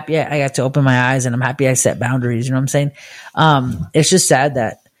I'm happy I got to open my eyes, and I'm happy I set boundaries. You know what I'm saying? It's just sad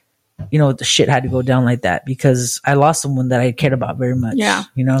that, you know, the shit had to go down like that because I lost someone that I cared about very much. Yeah.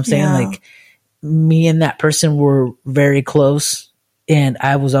 You know what I'm saying? Yeah. Like me and that person were very close and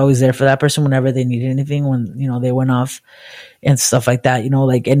I was always there for that person whenever they needed anything, when, you know, they went off and stuff like that, you know,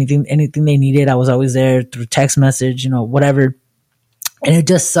 like anything they needed, I was always there through text message, you know, whatever. And it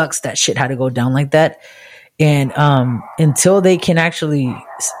just sucks that shit had to go down like that. And, until they can actually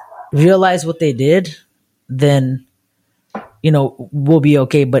realize what they did, then, you know, we'll be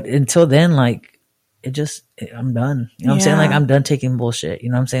okay. But until then, like, I'm done. You know what I'm saying? Like, I'm done taking bullshit. You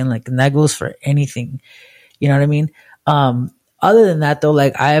know what I'm saying? Like, and that goes for anything. You know what I mean? Other than that, though,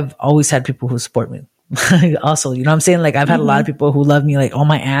 like, I've always had people who support me. Also, you know what I'm saying? Like, I've had a lot of people who love me, like all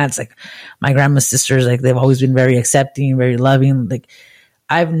my aunts, like my grandma's sisters, like, they've always been very accepting, very loving. Like,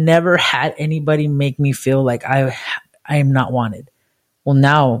 I've never had anybody make me feel like I am not wanted. Well,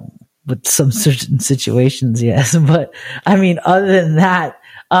 now, with some certain situations, yes. But I mean, other than that,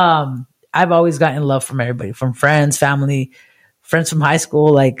 I've always gotten love from everybody, from friends, family, friends from high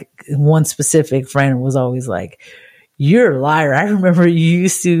school. Like one specific friend was always like, "You're a liar. I remember you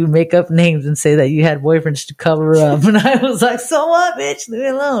used to make up names and say that you had boyfriends to cover up." And I was like, "So what, bitch? Leave me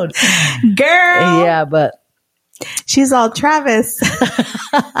alone." Girl. Yeah, but she's all Travis.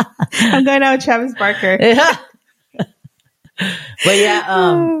 I'm going out with Travis Barker. Yeah. But yeah,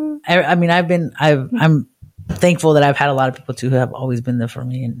 I mean, I'm thankful that I've had a lot of people too who have always been there for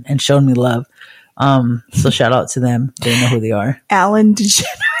me and shown me love. So shout out to them. They know who they are. Alan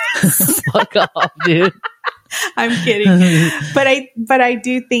DeGeneres. Fuck off, dude. I'm kidding. But I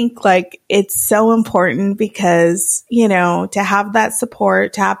do think like it's so important because, you know, to have that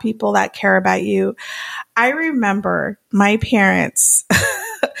support, to have people that care about you. I remember my parents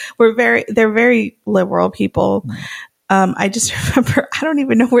they're very liberal people. I just remember, I don't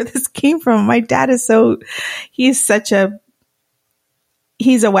even know where this came from. My dad he's a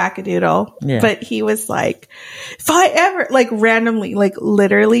wackadoodle, but he was like, if I ever like randomly, like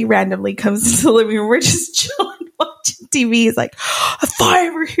literally randomly comes into the living room, we're just chilling watching TV. He's like, if I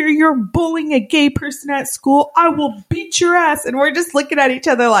ever hear you're bullying a gay person at school, I will beat your ass. And we're just looking at each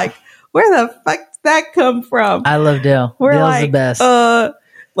other like, where the fuck did that come from? I love Dale. We're Dale's like, the best.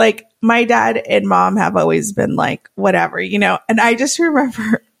 Like my dad and mom have always been like, whatever, you know? And I just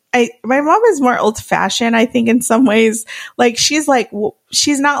remember my mom is more old fashioned, I think, in some ways. Like, she's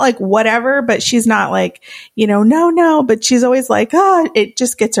not like whatever, but she's not like, you know, no, but she's always like, it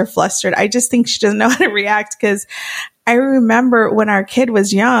just gets her flustered. I just think she doesn't know how to react, because I remember when our kid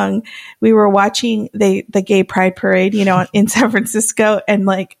was young, we were watching the gay pride parade, you know, in San Francisco, and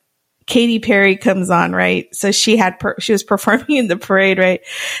like Katy Perry comes on, right? So she was performing in the parade, right?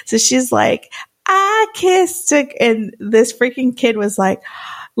 So she's like, I kissed it. And this freaking kid was like,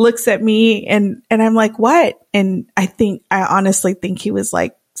 looks at me, and I'm like, what? And I honestly think he was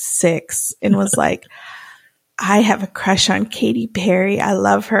like 6 and was like, I have a crush on Katy Perry. I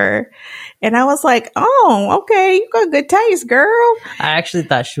love her. And I was like, oh, okay. You got good taste, girl. I actually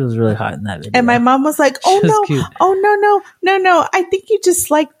thought she was really hot in that video. And my mom was like, oh no. I think you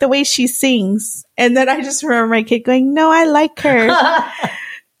just like the way she sings. And then I just remember my kid going, no, I like her.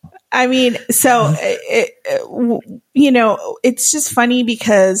 I mean, so, you know, it's just funny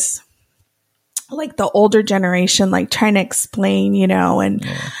because like the older generation, like trying to explain, you know, and,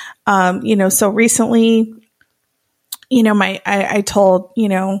 you know, so recently, you know, I told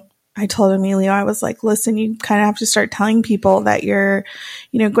Emilio, I was like, listen, you kind of have to start telling people that you're,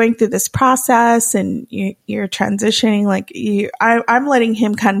 you know, going through this process and you're transitioning. Like I'm letting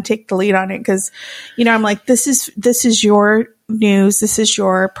him kind of take the lead on it, because, you know, I'm like, this is your news. This is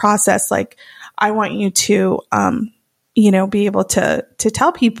your process. Like, I want you to, you know, be able to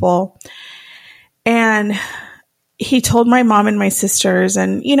tell people. And he told my mom and my sisters,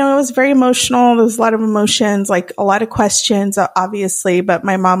 and, you know, it was very emotional. There was a lot of emotions, like a lot of questions, obviously, but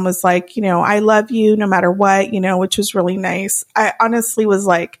my mom was like, you know, I love you no matter what, you know, which was really nice. I honestly was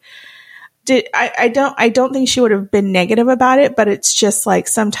like, I don't think she would have been negative about it, but it's just like,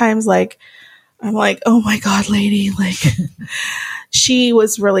 sometimes like, I'm like, oh my God, lady, like she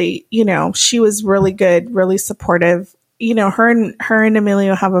was really, you know, she was really good, really supportive. You know, her and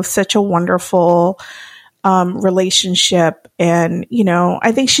Emilio have such a wonderful relationship. And, you know,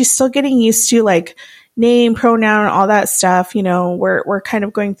 I think she's still getting used to like name, pronoun, all that stuff. You know, we're kind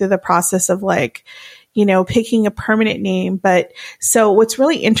of going through the process of like, you know, picking a permanent name. But so what's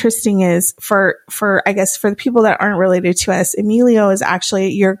really interesting is for I guess for the people that aren't related to us, Emilio is actually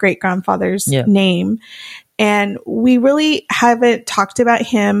your great grandfather's name. And we really haven't talked about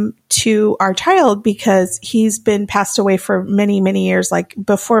him to our child because he's been passed away for many, many years. Like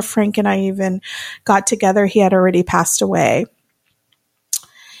before Frank and I even got together, he had already passed away.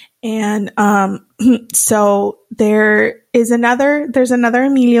 And so there's another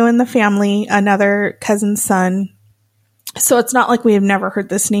Emilio in the family, another cousin's son. So it's not like we have never heard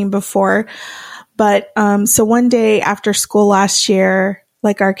this name before. But so one day after school last year,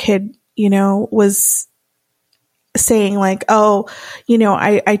 like our kid, you know, was saying like, oh, you know,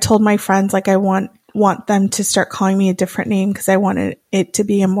 I told my friends like I want them to start calling me a different name because I wanted it to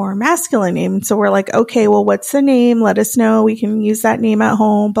be a more masculine name. So we're like, okay, well, what's the name? Let us know. We can use that name at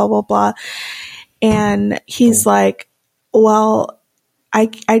home, blah, blah, blah. And he's like, well,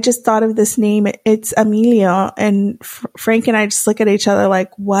 I just thought of this name. It's Emilio. And Frank and I just look at each other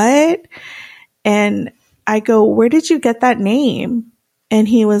like, what? And I go, where did you get that name? And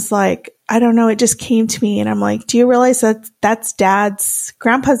he was like, I don't know. It just came to me. And I'm like, do you realize that's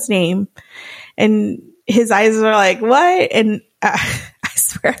grandpa's name? And his eyes were like, what? And I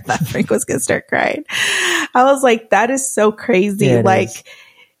swear I thought Frank was going to start crying. I was like, that is so crazy. Yeah, like,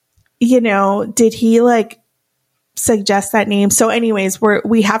 you know, did he like suggest that name? So anyways,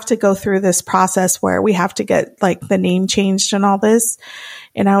 we have to go through this process where we have to get like the name changed and all this.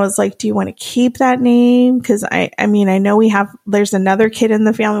 And I was like, do you want to keep that name? Cause I mean, I know there's another kid in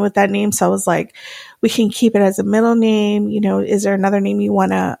the family with that name. So I was like, we can keep it as a middle name. You know, is there another name you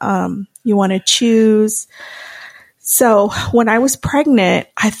want to choose? So when I was pregnant,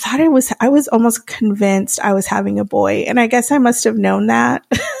 I was almost convinced I was having a boy. And I guess I must have known that.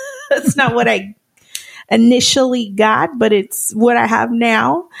 That's not what I initially got, but it's what I have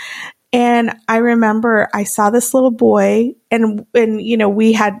now. And I remember I saw this little boy and, you know,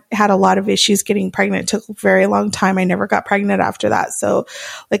 we had a lot of issues getting pregnant. It took a very long time. I never got pregnant after that. So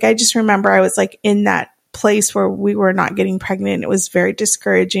like, I just remember I was like in that place where we were not getting pregnant. It was very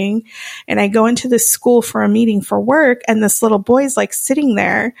discouraging. And I go into this school for a meeting for work and this little boy's like sitting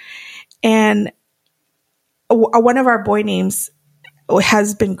there, and one of our boy names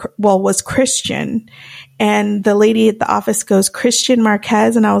was Christian. And the lady at the office goes, Christian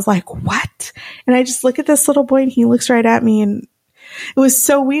Marquez. And I was like, what? And I just look at this little boy and he looks right at me, and it was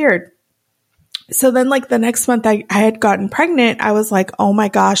so weird. So then like the next month I had gotten pregnant. I was like, oh my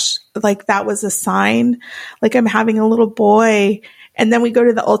gosh, like that was a sign. Like I'm having a little boy. And then we go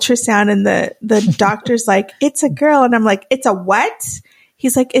to the ultrasound and the doctor's like, it's a girl. And I'm like, it's a what?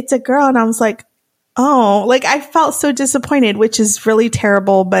 He's like, it's a girl. And I was like, oh, like I felt so disappointed, which is really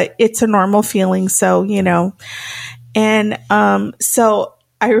terrible, but it's a normal feeling. So, you know, and, so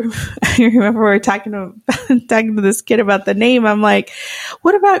I remember we were talking to this kid about the name. I'm like,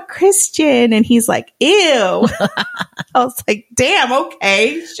 what about Christian? And he's like, ew. I was like, damn,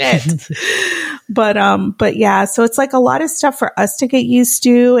 okay, shit. But yeah, so it's like a lot of stuff for us to get used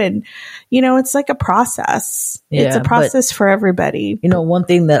to. And, you know, it's like a process. Yeah, it's a process for everybody. You know, one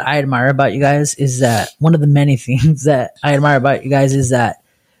thing that I admire about you guys is that one of the many things that I admire about you guys is that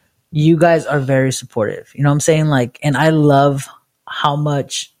you guys are very supportive. You know what I'm saying? Like, and I love how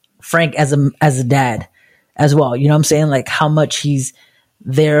much Frank as a dad as well, you know what I'm saying? Like how much he's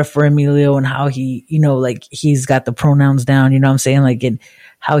there for Emilio and how he, you know, like he's got the pronouns down, you know what I'm saying? Like, and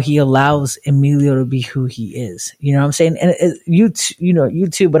how he allows Emilio to be who he is, you know what I'm saying? And you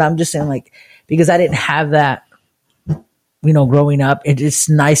too, but I'm just saying like, because I didn't have that, you know, growing up, it's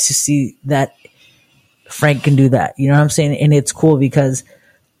nice to see that Frank can do that, you know what I'm saying? And it's cool because,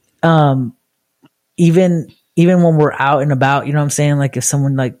 even when we're out and about, you know what I'm saying? Like if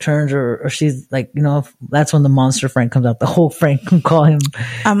someone like turns or she's like, you know, that's when the monster Frank comes out. The whole Frank can call him.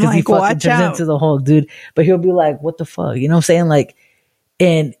 I'm like, he watch turns out. into the whole dude, but he'll be like, what the fuck? You know what I'm saying? Like,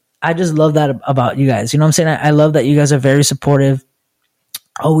 and I just love that about you guys. You know what I'm saying? I love that you guys are very supportive,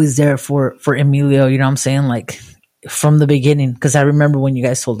 always there for Emilio. You know what I'm saying? Like from the beginning. Cause I remember when you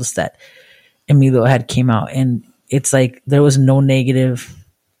guys told us that Emilio had came out and it's like, there was no negative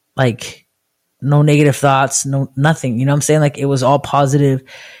thoughts, nothing, you know what I'm saying? Like it was all positive.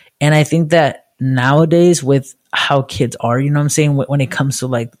 And I think that nowadays with how kids are, you know what I'm saying? When it comes to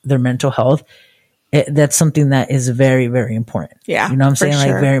like their mental health, that's something that is very, very important. Yeah. You know what I'm saying?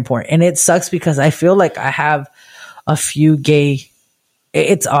 Sure. Like very important. And it sucks because I feel like I have a few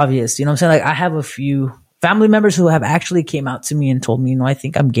it's obvious, you know what I'm saying? Like I have a few family members who have actually came out to me and told me, you know, I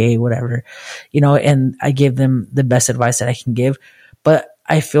think I'm gay, whatever, you know, and I give them the best advice that I can give. But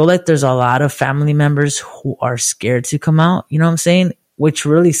I feel like there's a lot of family members who are scared to come out, you know what I'm saying? Which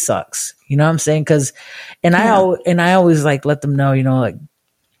really sucks. You know what I'm saying? I always like let them know, you know, like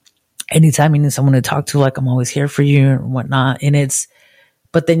anytime you need someone to talk to, like I'm always here for you and whatnot. And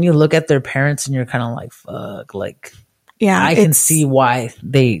but then you look at their parents and you're kind of like, fuck, like, yeah, I can see why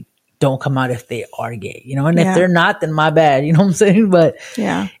they don't come out if they are gay, you know? And if they're not, then my bad, you know what I'm saying? But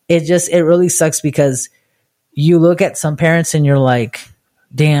yeah, it really sucks because you look at some parents and you're like,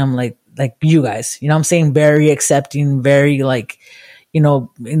 damn, like you guys, you know what I'm saying? Very accepting, very like, you know,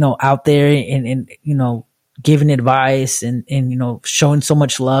 out there and, you know, giving advice and, you know, showing so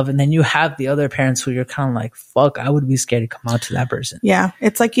much love. And then you have the other parents who you're kind of like, fuck, I would be scared to come out to that person. Yeah.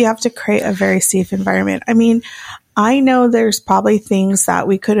 It's like you have to create a very safe environment. I mean, I know there's probably things that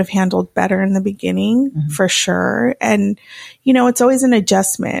we could have handled better in the beginning for sure. And, you know, it's always an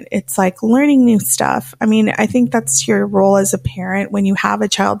adjustment. It's like learning new stuff. I mean, I think that's your role as a parent when you have a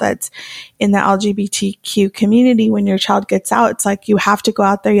child that's in the LGBTQ community. When your child gets out, it's like you have to go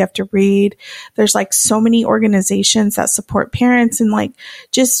out there, you have to read. There's like so many organizations that support parents and like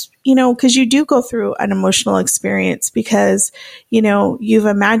just, you know, because you do go through an emotional experience because, you know, you've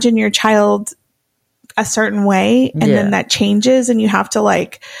imagined your child a certain way and then that changes and you have to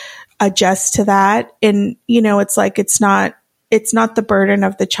like adjust to that. And, you know, it's like, it's not the burden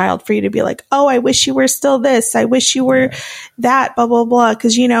of the child for you to be like, oh, I wish you were still this. I wish you were that, blah, blah, blah.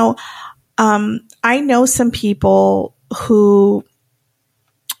 Cause you know, I know some people who,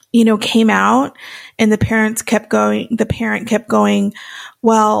 you know, came out and the parent kept going,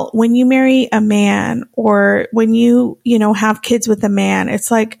 well, when you marry a man or when you know, have kids with a man,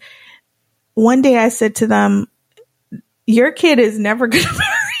 it's like, one day I said to them, your kid is never going to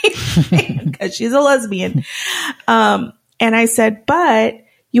marry because she's a lesbian. And I said, but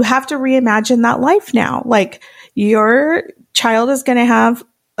you have to reimagine that life now. Like your child is going to have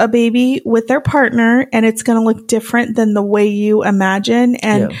a baby with their partner and it's going to look different than the way you imagine.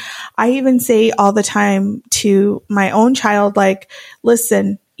 And I even say all the time to my own child, like,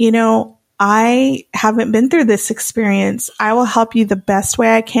 listen, you know, I haven't been through this experience. I will help you the best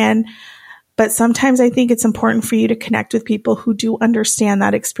way I can. But sometimes I think it's important for you to connect with people who do understand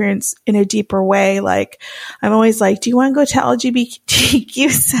that experience in a deeper way. Like, I'm always like, do you want to go to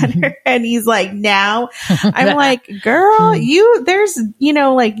LGBTQ center? And he's like, no. I'm like, girl, you can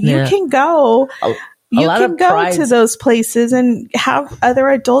go. You can go to those places and have other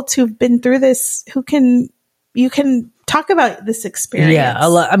adults who've been through this you can talk about this experience. Yeah,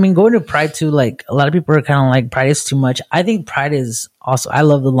 I mean, going to Pride too, like a lot of people are kind of like Pride is too much. I think Pride is also, I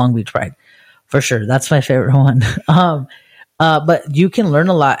love the Long Beach Pride for sure. That's my favorite one. But you can learn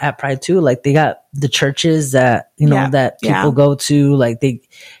a lot at Pride too. Like they got the churches that, you know, that people go to, like they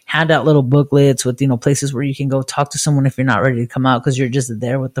hand out little booklets with, you know, places where you can go talk to someone if you're not ready to come out because you're just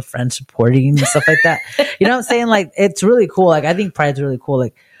there with the friends supporting and stuff like that. You know what I'm saying? Like it's really cool. Like I think Pride's really cool.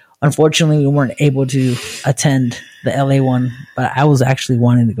 Like unfortunately we weren't able to attend the LA one, but I was actually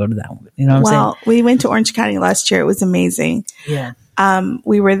wanting to go to that one. You know what I'm saying? Well, we went to Orange County last year. It was amazing. Yeah.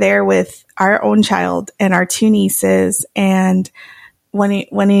 We were there with our own child and our 2 nieces and one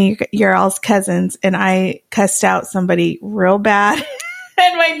of your all's cousins, and I cussed out somebody real bad.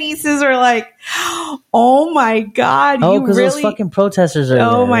 And my nieces were like, "Oh my God, you really?" Those fucking protesters are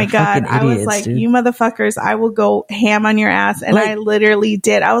Oh there. my God. Idiots, I was like, dude. You motherfuckers, I will go ham on your ass. And I literally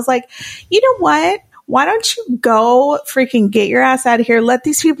did. I was like, you know what? Why don't you go freaking get your ass out of here? Let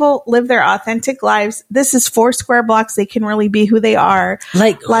these people live their authentic lives. This is 4 square blocks. They can really be who they are.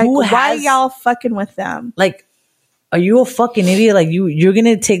 Like why y'all fucking with them? Like, are you a fucking idiot? Like you're going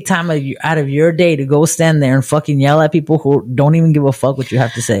to take time out of your day to go stand there and fucking yell at people who don't even give a fuck what you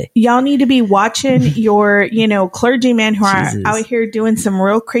have to say. Y'all need to be watching your, you know, clergymen who are out here doing some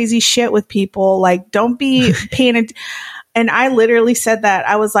real crazy shit with people. Like, don't be paying attention. And I literally said that.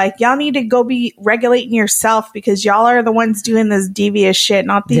 I was like, y'all need to go be regulating yourself because y'all are the ones doing this devious shit,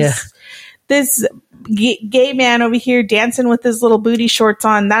 not this gay man over here dancing with his little booty shorts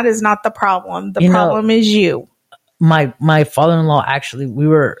on. That is not the problem. The problem is you. My father-in-law, actually,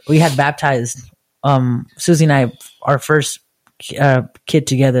 we had baptized, Susie and I, our first kid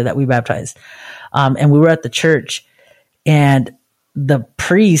together that we baptized. And we were at the church and the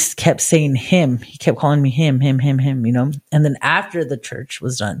priest kept saying him. He kept calling me him, you know? And then after the church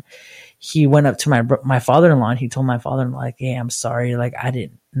was done, he went up to my father-in-law and he told my father-in-law, like, "Hey, I'm sorry. Like, I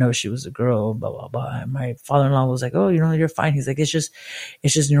didn't know she was a girl, blah, blah, blah." And my father-in-law was like, "Oh, you know, you're fine." He's like, it's just,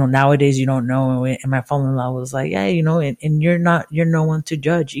 you know, nowadays you don't know. And my father-in-law was like, "Yeah, you know, and you're no one to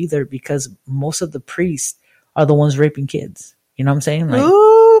judge either because most of the priests are the ones raping kids." You know what I'm saying? Like,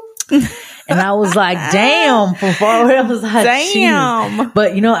 ooh. And I was like, damn, from far away, I was like, damn. Geez.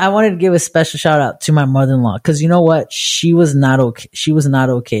 But you know, I wanted to give a special shout out to my mother-in-law because you know what? She was not okay. She was not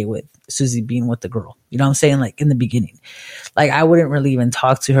okay with Susie being with the girl. You know what I'm saying? Like in the beginning, like I wouldn't really even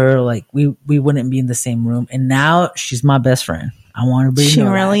talk to her. Like we wouldn't be in the same room. And now she's my best friend. I want to bring her. She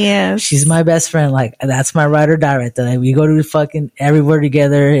really is. She's my best friend. Like that's my ride or die right there. Like, we go to fucking everywhere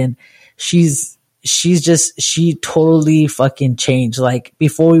together and she totally fucking changed. Like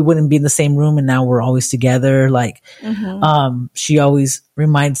before we wouldn't be in the same room and now we're always together. Like, she always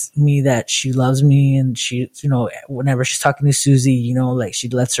reminds me that she loves me and she, you know, whenever she's talking to Susie, you know, like she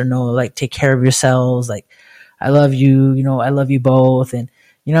lets her know, like, take care of yourselves. Like, I love you, you know, I love you both. And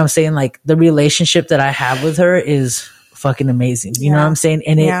you know what I'm saying? Like the relationship that I have with her is fucking amazing. You know what I'm saying?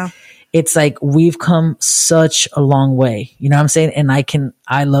 And it's like we've come such a long way, you know what I'm saying? And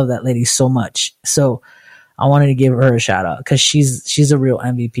I love that lady so much. So I wanted to give her a shout out because she's a real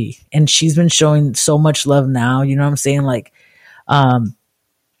MVP and she's been showing so much love now, you know what I'm saying? Like,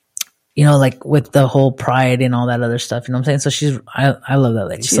 you know, like with the whole pride and all that other stuff, you know what I'm saying? So I love that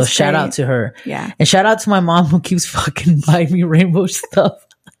lady. So shout out to her. Yeah. And shout out to my mom who keeps fucking buying me rainbow stuff.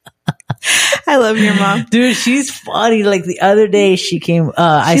 I love your mom. Dude, she's funny. Like the other day she came,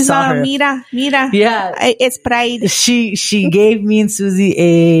 I saw her. Mira. Yeah. It's Pride. She gave me and Susie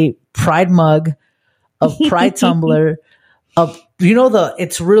a Pride mug, a Pride tumbler, you know,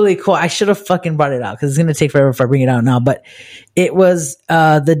 it's really cool. I should have fucking brought it out because it's going to take forever if I bring it out now, but it was,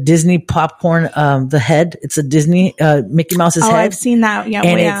 the Disney popcorn, the head. It's a Disney, Mickey Mouse's head. I've seen that. Yeah.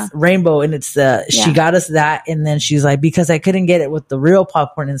 And it's rainbow and it's she got us that. And then she's like, because I couldn't get it with the real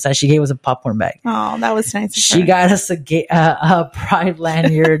popcorn inside, she gave us a popcorn bag. Oh, that was nice. She got us a Pride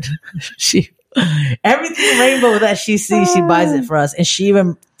lanyard. Everything rainbow that she sees, she buys it for us. And she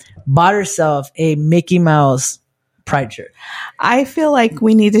even bought herself a Mickey Mouse Pride shirt. I feel like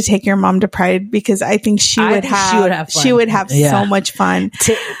we need to take your mom to Pride because I think she would have fun. She would have so much fun.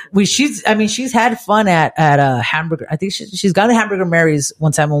 She's had fun at a hamburger. I think she's gone to Hamburger Mary's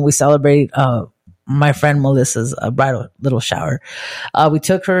one time when we celebrated my friend Melissa's bridal little shower. We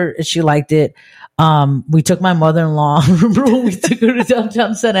took her and she liked it. We took my mother-in-law. Remember when we took her to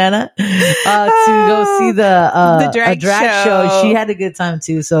downtown Santa Ana to go see the drag show? She had a good time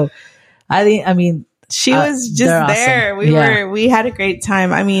too. So she was just there. Awesome. We had a great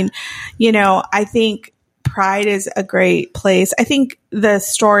time. I mean, you know, I think Pride is a great place. I think the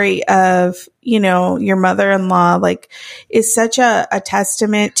story of, you know, your mother-in-law, like, is such a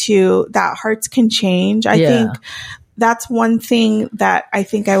testament to that hearts can change. I think that's one thing that I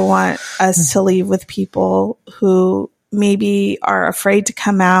think I want us to leave with people who maybe are afraid to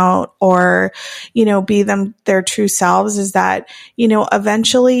come out or, be their true selves, is that,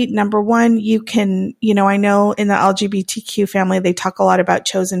 eventually, number one, you can, I know in the LGBTQ family, they talk a lot about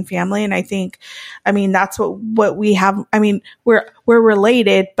chosen family. And I think, that's what we have. We're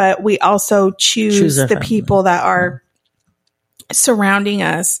related, but we also choose the family. People that are surrounding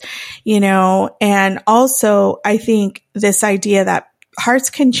us, and also I think this idea that hearts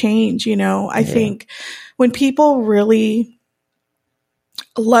can change, I think when people really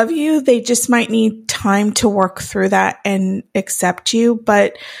love you, they just might need time to work through that and accept you.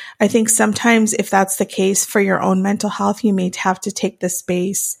 But I think sometimes if that's the case for your own mental health, you may have to take the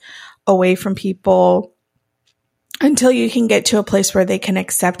space away from people until you can get to a place where they can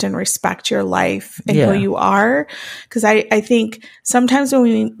accept and respect your life and who you are. Because I think sometimes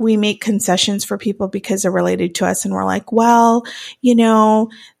when we make concessions for people because they're related to us and we're like, well,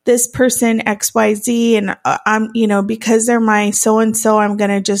 this person XYZ and I'm, because they're my so-and-so, I'm going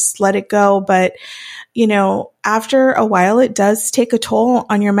to just let it go. But, after a while, it does take a toll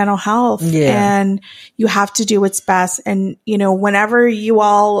on your mental health and you have to do what's best. And, whenever you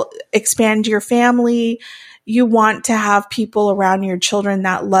all expand your family, you want to have people around your children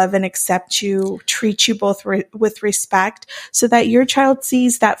that love and accept you, treat you both with respect, so that your child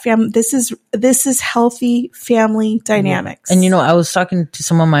sees that this is healthy family dynamics. And I was talking to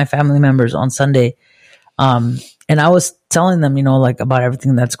some of my family members on Sunday, and I was telling them, about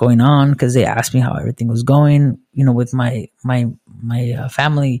everything that's going on, because they asked me how everything was going, with my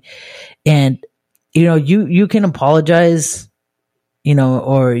family, and you can apologize,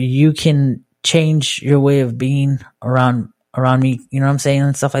 or you can change your way of being around me, you know what I'm saying,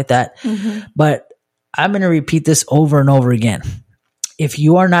 and stuff like that. Mm-hmm. But I'm going to repeat this over and over again. If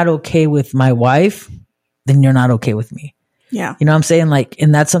you are not okay with my wife, then you're not okay with me. Yeah. You know what I'm saying?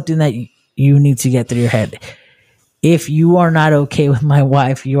 And that's something that you need to get through your head. If you are not okay with my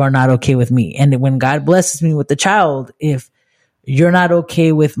wife, you are not okay with me. And when God blesses me with a child, if you're not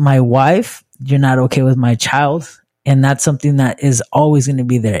okay with my wife, you're not okay with my child. And that's something that is always going to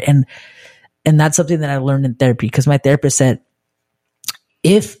be there. And that's something that I learned in therapy, because my therapist said,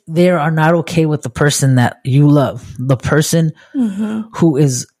 if they are not okay with the person that you love, the person who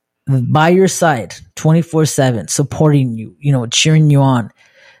is by your side 24/7, supporting you, cheering you on,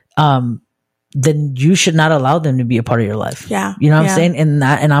 then you should not allow them to be a part of your life. Yeah. You know what I'm saying? And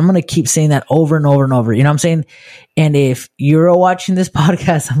I'm going to keep saying that over and over and over. You know what I'm saying? And if you're watching this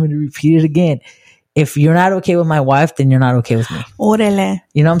podcast, I'm going to repeat it again. If you're not okay with my wife, then you're not okay with me. Orale.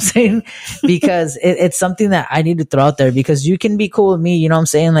 You know what I'm saying? Because it's something that I need to throw out there, because you can be cool with me. You know what I'm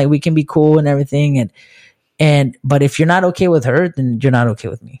saying? Like, we can be cool and everything. But if you're not okay with her, then you're not okay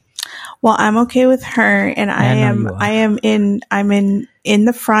with me. Well, I'm okay with her, and I'm in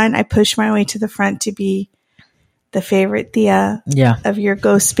the front. I push my way to the front to be the favorite tia of your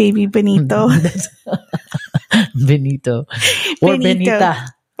ghost baby Benito. Benito. Or Benita.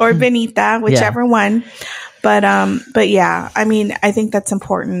 Or Benita, whichever one. But yeah, I think that's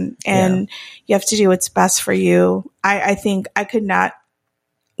important, and you have to do what's best for you. I think I could not,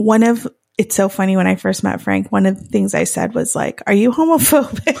 it's so funny, when I first met Frank, one of the things I said was like, are you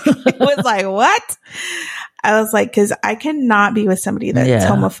homophobic? It was like, what? I was like, cause I cannot be with somebody that's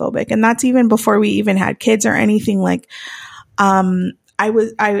homophobic. And that's even before we even had kids or anything. Like, I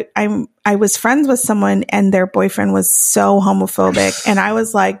was friends with someone and their boyfriend was so homophobic. And I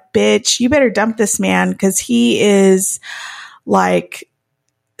was like, bitch, you better dump this man, because he is like,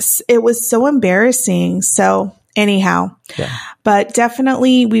 it was so embarrassing. So anyhow, but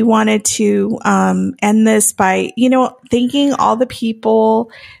definitely we wanted to end this by, thanking all the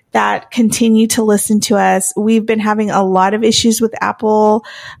people that continue to listen to us. We've been having a lot of issues with Apple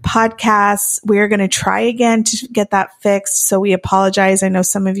Podcasts. We're going to try again to get that fixed. So we apologize. I know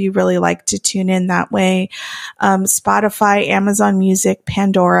some of you really like to tune in that way. Spotify, Amazon Music,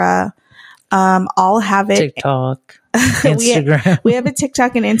 Pandora, all have it. TikTok. Instagram. we have a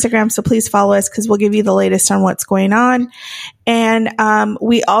TikTok and Instagram, so please follow us, because we'll give you the latest on what's going on. And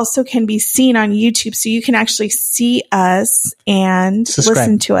we also can be seen on YouTube, so you can actually see us and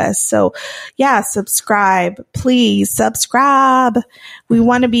listen to us. So subscribe. Please subscribe. We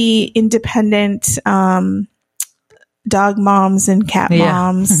want to be independent dog moms and cat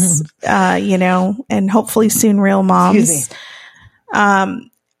moms, and hopefully soon real moms.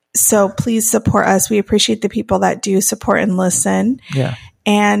 So please support us. We appreciate the people that do support and listen. Yeah.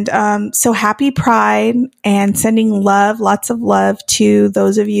 And so happy Pride, and sending love, lots of love to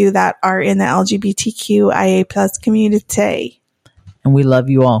those of you that are in the LGBTQIA plus community. And we love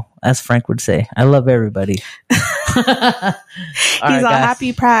you all, as Frank would say. I love everybody. He's all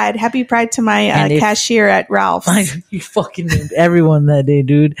happy pride to my cashier at Ralph's. You fucking named everyone that day,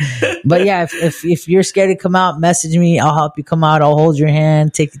 dude. But yeah, if you're scared to come out, message me. I'll help you come out. I'll hold your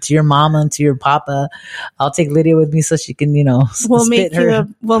hand, take it to your mama and to your papa. I'll take Lydia with me so she can, we'll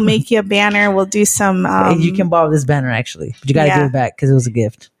make you a banner. We'll do some. You can borrow this banner actually, but you got to give it back because it was a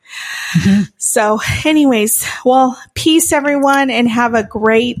gift. So anyways, well, peace everyone, and have a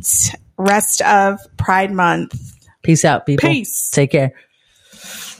great rest of Pride Month. Peace out, people. Peace. Take care.